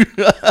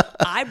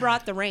 I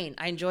brought the rain.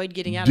 I enjoyed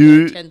getting out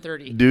do of there at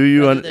 10:30. do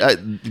you? rather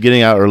than-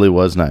 Getting out early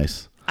was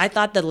nice. I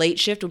thought the late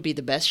shift would be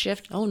the best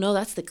shift. Oh no,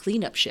 that's the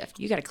cleanup shift.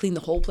 You got to clean the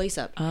whole place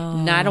up. Oh.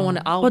 No, I don't want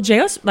to. Well,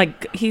 J.O.'s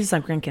like he's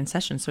like Grand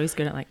Concession, so he's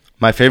good at like.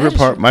 My favorite That is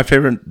part, true.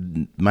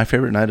 my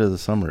favorite night of the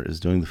summer is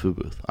doing the food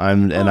booth.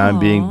 I'm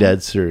being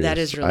dead serious. That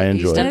is really. I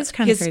enjoy That it. is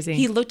kinda crazy.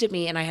 He looked at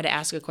me and I had to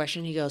ask a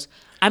question. He goes,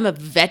 "I'm a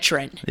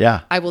veteran.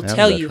 Yeah, I will I am a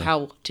tell you veteran.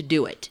 how to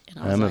do it." And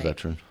I was I'm a like,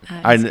 veteran.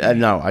 That I is great.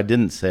 no, I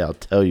didn't say I'll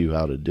tell you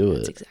how to do it.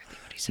 That's exactly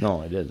what he said.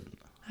 No, I didn't.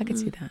 I could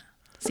see that.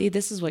 See,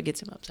 this is what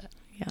gets him upset.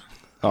 Yeah.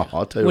 Oh,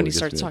 I'll tell you When what he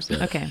gets starts me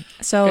talking. upset. Okay.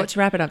 So Okay. to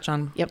wrap it up,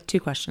 John. Yep. 2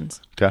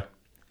 questions. Okay.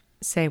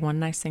 Say one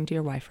nice thing to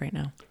your wife right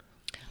now.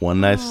 One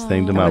nice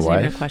thing to That my wasn't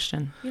even a wife.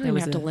 question. You don't even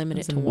have to limit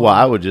it to one. Well,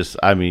 I would just,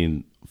 I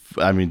mean,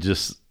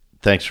 just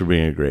thanks for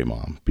being a great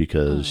mom,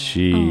 because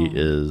she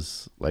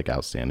is like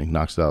outstanding,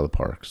 knocks it out of the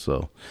park.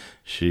 So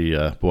she,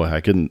 boy,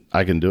 I can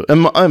do it.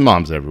 And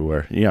mom's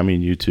everywhere. Yeah, I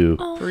mean, you too.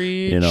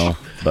 Preach. You know,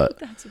 but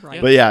That's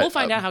right. but yeah, We'll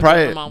find out how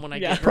probably, good of a mom when I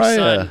get her probably,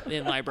 son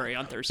in library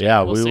on Thursday.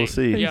 Yeah, we'll we will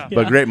see. Yeah.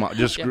 But great mom,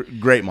 just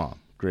great mom,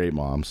 great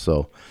mom.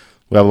 So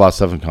we have a lot of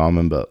stuff in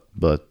common,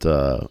 but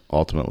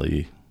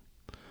ultimately,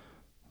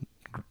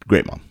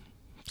 great mom.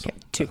 So. Okay,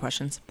 2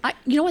 questions.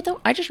 You know what though?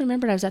 I just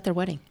remembered I was at their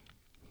wedding.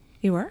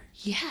 You were?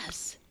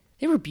 Yes,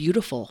 they were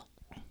beautiful.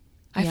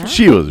 Yeah?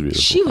 She was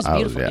beautiful. She was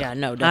beautiful. Yeah. Yeah,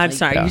 no, definitely. I'm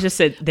sorry. Yeah. You just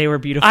said they were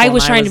beautiful. I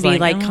was trying to was be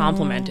like oh.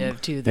 complimentive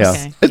to Yeah, this.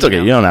 Okay. it's okay. You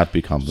know. You don't have to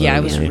be complimented. Yeah,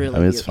 it was to me. really. I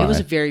mean, it's beautiful. It was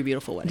a fine. very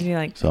beautiful wedding. Did you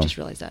like? So- I just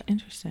realized that.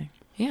 Interesting.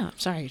 Yeah,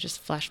 sorry,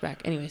 just flashback.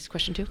 Anyways,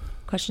 question 2.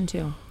 Question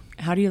 2.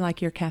 How do you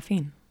like your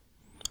caffeine?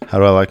 How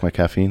do I like my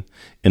caffeine?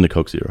 In the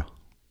Coke Zero.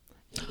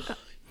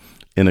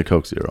 In a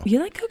Coke Zero. You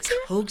like Coke Zero?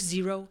 Coke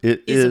Zero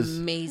It is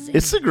amazing.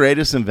 It's the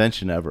greatest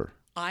invention ever.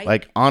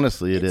 Like,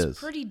 honestly, it it's is.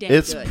 pretty dang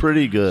It's good.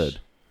 pretty good.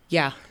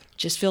 Yeah,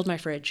 just filled my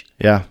fridge.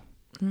 Yeah.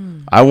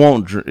 I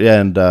won't drink,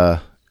 and Diet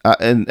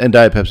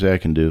Pepsi I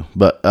can do,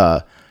 but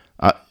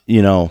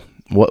you know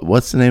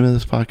what's the name of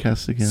this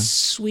podcast again?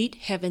 Sweet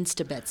heavens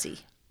to Betsy.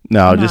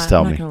 No, I'm just not- tell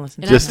I'm not me. gonna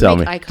listen to Just that. tell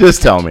And me. I make eye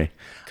Just tell me.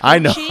 contact. I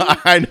know. Coaching,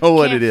 I know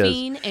what it is.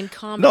 Caffeine and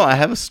comedy. No, I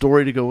have a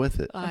story to go with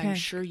it. I'm Okay.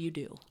 sure you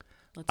do.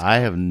 I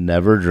have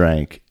never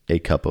drank a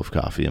cup of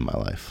coffee in my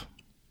life.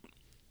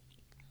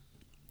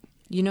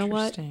 You know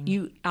what?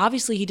 Interesting.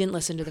 Obviously he didn't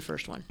listen to the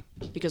first one,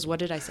 because what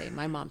did I say?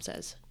 My mom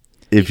says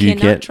If you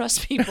cannot can't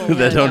trust people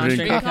that don't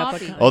drink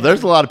coffee. Oh,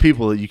 there's a lot of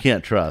people that you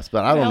can't trust,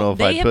 but I don't know if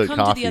they I have put come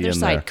coffee to the other in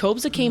side. there.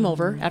 Kobza came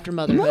over after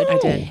motherhood. No. I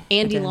did.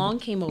 Andy I did. Long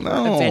came over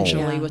No.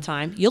 eventually Yeah. with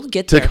time. You'll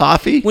get To there.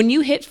 coffee? When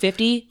you hit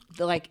 50,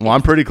 like Well,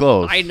 I'm pretty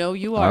close. I know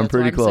you are. I'm That's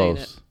why pretty saying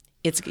close. it.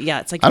 It's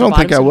like I your don't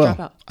think I bottom's gonna will. drop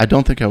out. I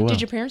don't think I will. Did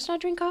your parents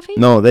not drink coffee?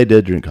 No, they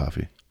did drink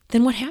coffee.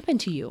 Then what happened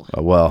to you?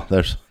 Well,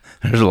 there's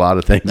a lot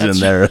of things in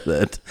there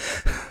that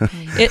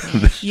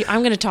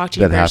I'm going to talk to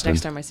your that parents happened.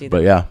 next time I see them.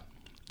 But yeah,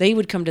 They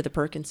would come to the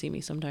perk and see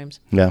me sometimes.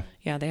 yeah,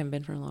 Yeah, they haven't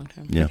been for a long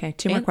time. yeah. Okay,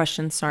 2 more And-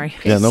 questions. Sorry.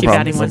 Yeah, no Keep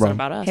problem, adding no ones problem.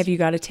 about us. Have you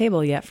got a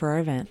table yet for our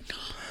event?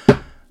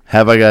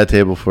 Have I got a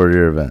table for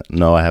your event?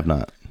 No, I have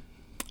not.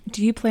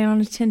 Do you plan on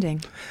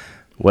attending?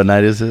 What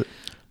night is it?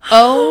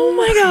 Oh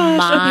my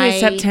gosh. Okay,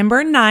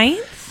 September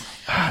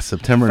 9th.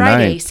 September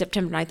Friday, 9th.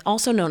 September 9th,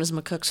 also known as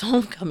McCook's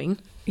homecoming.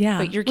 Yeah.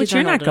 But your Which kids you're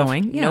aren't not old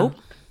enough. going. Yeah. Nope.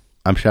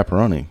 I'm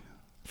chaperoning.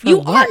 For You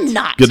what? are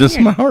not. Goodness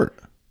of my heart.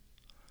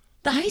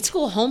 The high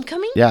school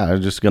homecoming? Yeah,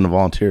 I'm just going to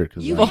volunteer.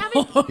 Cause You I-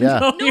 haven't? yeah,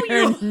 No,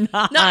 You're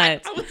not. I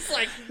was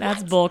like,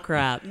 That's what? bull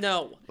crap.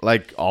 No.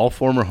 like all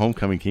former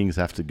homecoming kings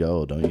have to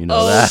go. Don't you know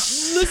Oh, that?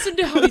 listen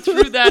to how he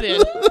threw that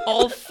in.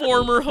 All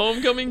former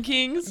homecoming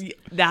kings.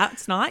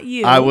 That's not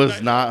you. I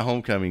was not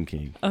homecoming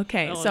king.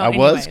 Okay, so I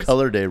was anyways.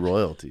 Color Day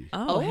royalty.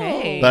 Oh,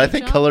 hey. But I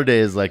think John. Color Day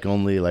is like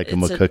only like a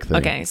It's a- McCook thing.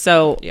 Okay,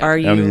 so Yeah. are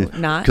you I mean,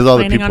 not 'cause all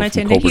the planning people on from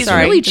attending? Culberson- He's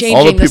really all changing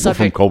the the people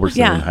subject. from Culberson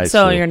in Yeah, high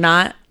so school. you're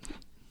not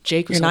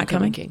Jake was You're not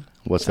homecoming coming? king.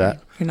 What's that?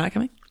 you're not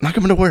coming? Not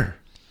coming to where?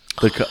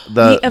 The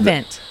The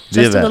event. the Just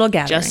a event. little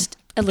gathering. Just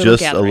a little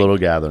Just gathering. a little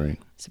gathering.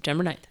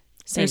 September 9th.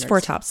 There's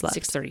 4 tops left.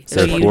 6:30. So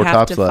There's you 4 have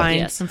tops to left. find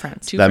Yes. some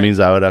friends. Two That friends. means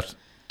I would have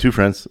 2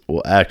 friends.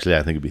 Well, actually,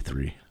 I think it'd be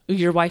 3.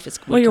 Your wife is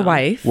Well, your come.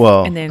 wife.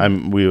 Well, and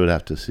then we would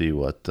have to see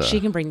what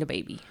She can bring the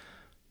baby.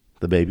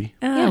 the baby.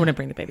 I wouldn't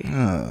bring the baby.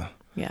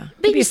 Yeah, could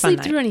be Baby a fun sleep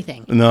night. through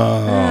anything. No, don't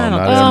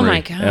not think so. Oh Emery.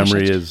 my gosh,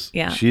 Emery I is.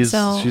 Yeah, She's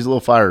so- she's a little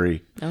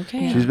fiery.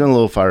 Okay. She's been a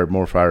little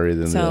more fiery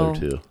than the So-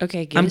 other 2.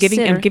 Okay. Get I'm a giving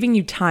sitter.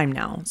 you time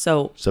now.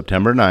 So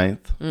September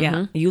 9th.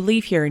 yeah, you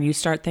leave here and you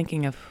start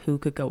thinking of who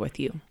could go with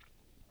you.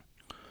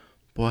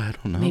 Boy, I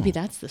don't know. Maybe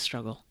that's the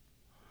struggle.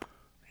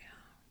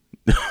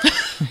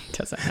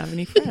 Doesn't have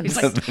any friends.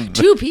 It's like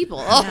 2 people.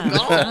 Oh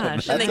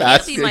gosh. And they can't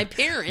asking- see my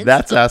parents.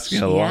 That's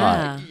asking a Yeah.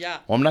 lot. Yeah.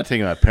 Well, I'm not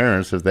taking my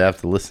parents if they have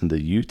to listen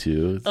to you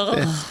 2.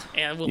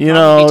 And we'll You probably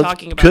know, be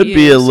talking about could you,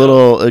 be a so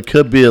little. It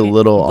could be a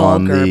little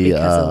on Vulgar the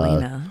because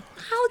Elena.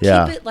 I'll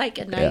yeah. keep it like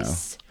a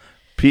nice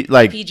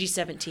like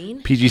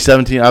PG-17.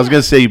 PG-17. I was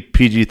gonna say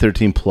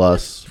PG-13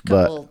 plus,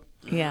 but Couple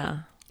Yeah.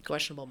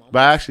 questionable moments.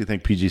 I actually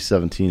think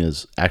PG-17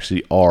 is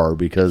actually R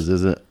because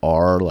isn't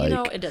R like You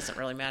know, it doesn't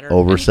really matter.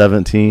 over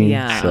 17?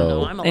 Yeah. I I don't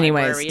know. So I'm a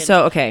Anyways, librarian.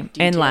 so okay, and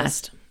Details.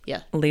 last, Yeah.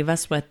 leave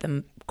us with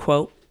the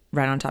quote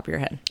right on top of your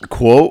head.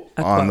 quote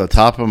on the quote.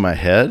 top of my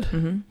head.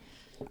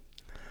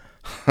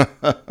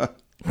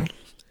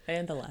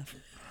 And the laugh.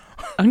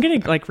 I'm gonna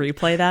like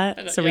replay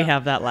that so we yeah.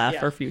 have that laugh Yeah.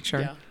 for future.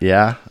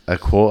 Yeah. Yeah, a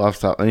quote off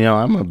top. You know,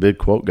 I'm a big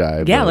quote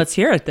guy. Yeah, but, let's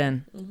hear it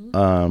then.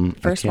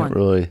 First I can't one.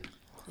 really.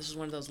 This is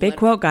one of those Big letter,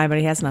 quote guy, but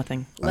he has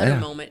nothing. letter Yeah.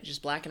 moment,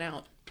 just blacking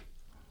out.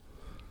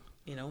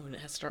 You know, and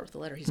it has to start with the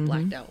letter. He's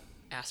blacked out.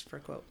 Asked for a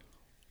quote.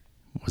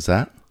 What's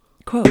that?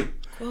 Quote.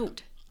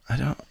 Quote. I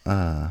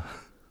don't.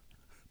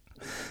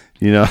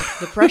 You know,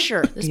 The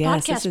pressure. This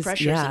Yes, podcast this is,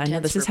 pressure yeah, is I intense know.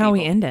 This for is how we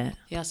people. end it.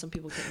 Yeah, some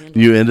people can't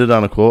handle you ended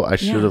on a quote. I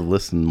should Yeah. have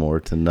listened more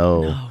to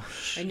know.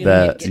 I knew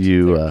that you'd get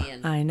you, to the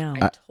end. I know.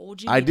 I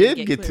told you. I you'd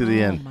did get to clear.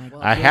 the Oh end. my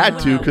God. I had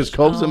to Wow. because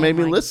Kobza Oh made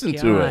me my listen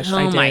to it. gosh.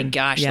 I Oh my did.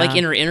 gosh! Yeah. Like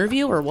in her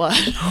interview or what?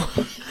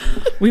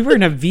 We were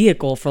in a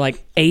vehicle for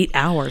like 8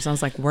 hours. I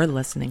was like, we're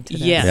listening to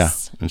this.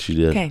 Yes. Yeah, and she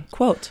did. Okay,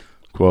 quote.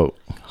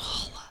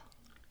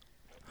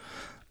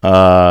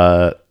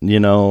 You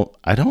know,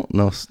 I don't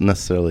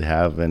necessarily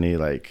have any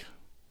like.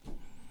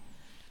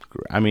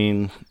 I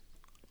mean,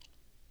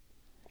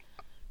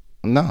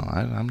 no,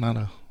 I'm not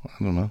I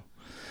don't know.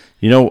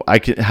 You know, I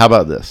can. How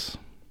about this?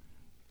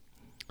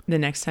 The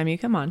next time you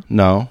come on.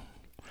 No.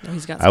 No,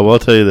 he's got I will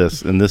tell you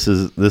this, and this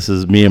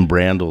is me and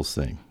Brandle's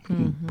thing.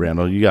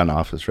 Brandle, you got an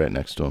office right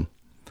next to him.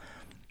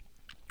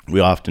 We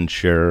often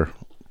share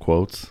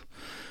quotes,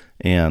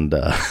 and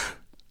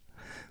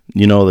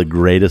you know the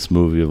greatest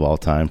movie of all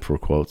time for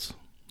quotes?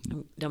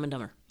 Dumb and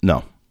Dumber.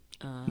 No,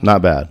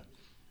 not bad.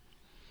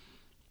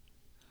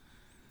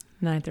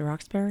 Night at the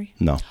Roxbury?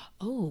 No,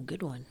 Oh,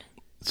 good one.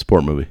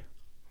 sport movie.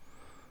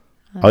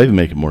 I'll even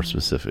make it more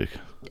specific.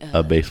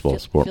 A baseball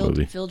sport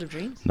movie. Field of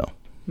Dreams? No.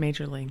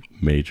 Major League.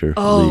 Major League.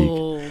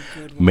 Oh,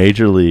 good one.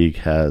 Major League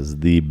has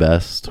the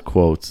best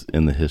quotes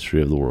in the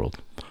history of the world.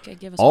 Okay,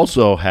 give us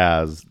Also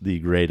has the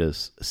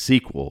greatest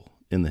sequel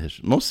in the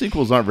history. Most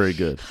sequels aren't very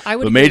good. I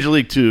would but agree. Major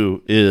League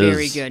 2 is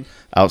Very good.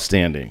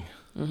 Outstanding.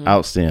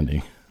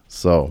 Outstanding.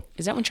 So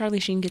Is that when Charlie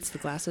Sheen gets the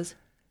glasses?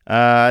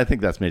 I think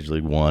that's Major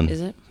League 1.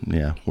 Is it?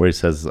 Yeah, where he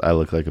says, I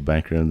look like a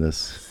banker in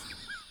this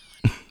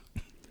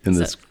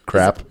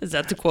crap. Is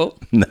that the quote?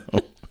 No.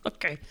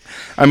 Okay.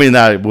 I mean,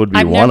 that would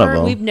be one of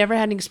them. We've never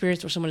had an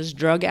experience where someone has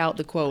drug out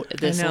the quote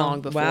this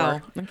long before.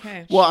 Wow.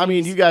 Okay. Well, I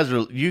mean, but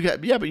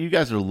you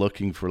guys are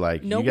looking for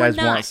like, No, you guys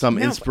we're want not. some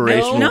No,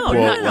 inspirational no, quote.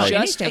 no, like,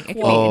 just anything. a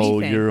It quote. could be oh,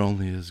 anything. you're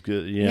only as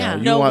good. Yeah. Yeah.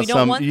 You No, want we don't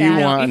some, want you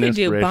that. want You an could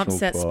do bump inspirational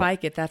set quote.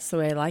 spike it. That's the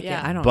way I like Yeah.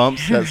 it. I don't Bump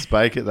set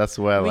spike it. That's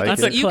the way I like That's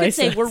it. what You could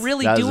say places. we're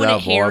really That's doing that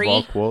it, Harry.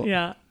 volleyball quote.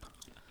 Yeah.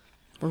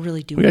 We're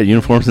really doing We got it.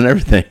 uniforms and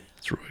everything.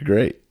 It's really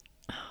great.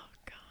 Oh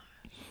God.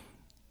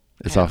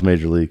 It's off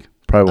Major League.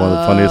 Probably one of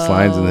the funniest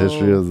lines in the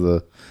history of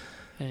the.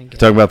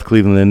 Talking about the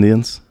Cleveland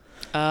Indians.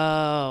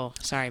 Oh,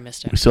 sorry,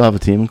 missed We it. still have a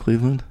team in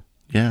Cleveland.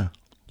 Yeah,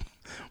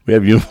 we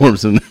have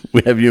uniforms and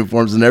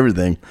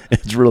everything.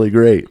 It's really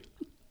great.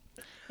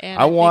 And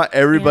I want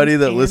everybody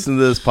that and- listens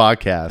to this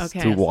podcast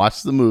Okay. to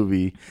watch the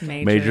movie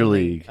Major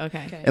League.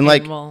 Okay. And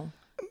like, we'll-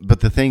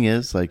 but the thing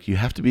is, like, you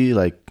have to be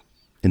like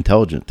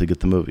intelligent to get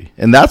the movie,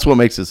 and that's what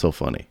makes it so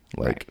funny.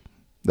 Like,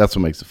 that's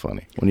what makes it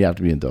funny when you have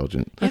to be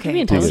intelligent. You have to Okay.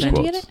 be intelligent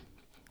to Quotes. get it.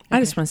 I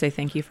just want to say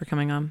thank you for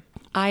coming on.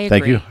 I agree.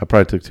 Thank you. I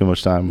probably took too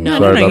much time. I'm No,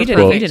 sorry no, about you the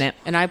didn't. quote. You didn't.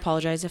 And I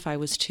apologize if I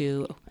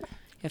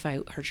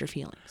hurt your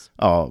feelings.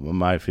 Oh,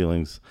 my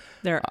feelings.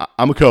 There's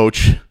I'm a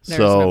coach, no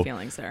so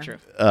feelings there. True.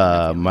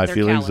 my They're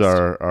feelings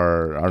calloused.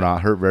 are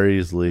not hurt very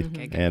easily.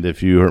 Okay, good. And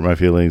if you hurt my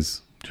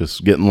feelings,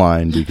 just get in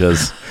line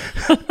because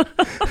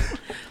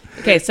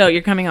Okay, so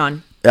you're coming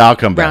on. I'll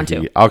come back. Round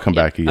two. I'll come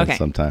back again Okay.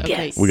 sometime.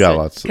 Okay. We got Good.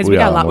 lots. Because we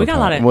got a lot. more We got a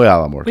lot time. of. We got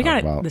a lot more We to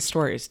talk got about. the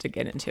stories to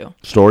get into.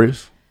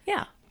 Stories.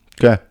 Yeah,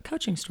 Okay.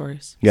 coaching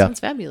stories. Yeah. Sounds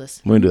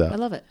fabulous. We can do that. I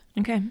love it.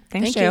 Okay,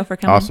 thanks, Thank Jo, you. for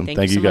coming. Awesome. Thank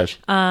you so guys.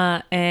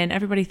 much. And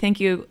everybody, thank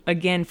you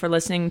again for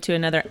listening to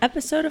another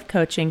episode of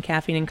Coaching,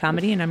 Caffeine, and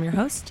Comedy. And I'm your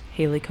host,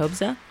 Haley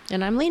Kobza.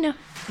 And I'm Lena.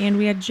 And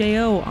we had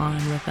Jo on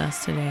with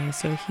us today.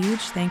 So huge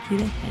thank you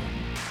to him.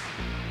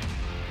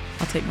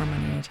 I'll take more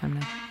money anytime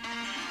now.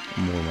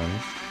 More money.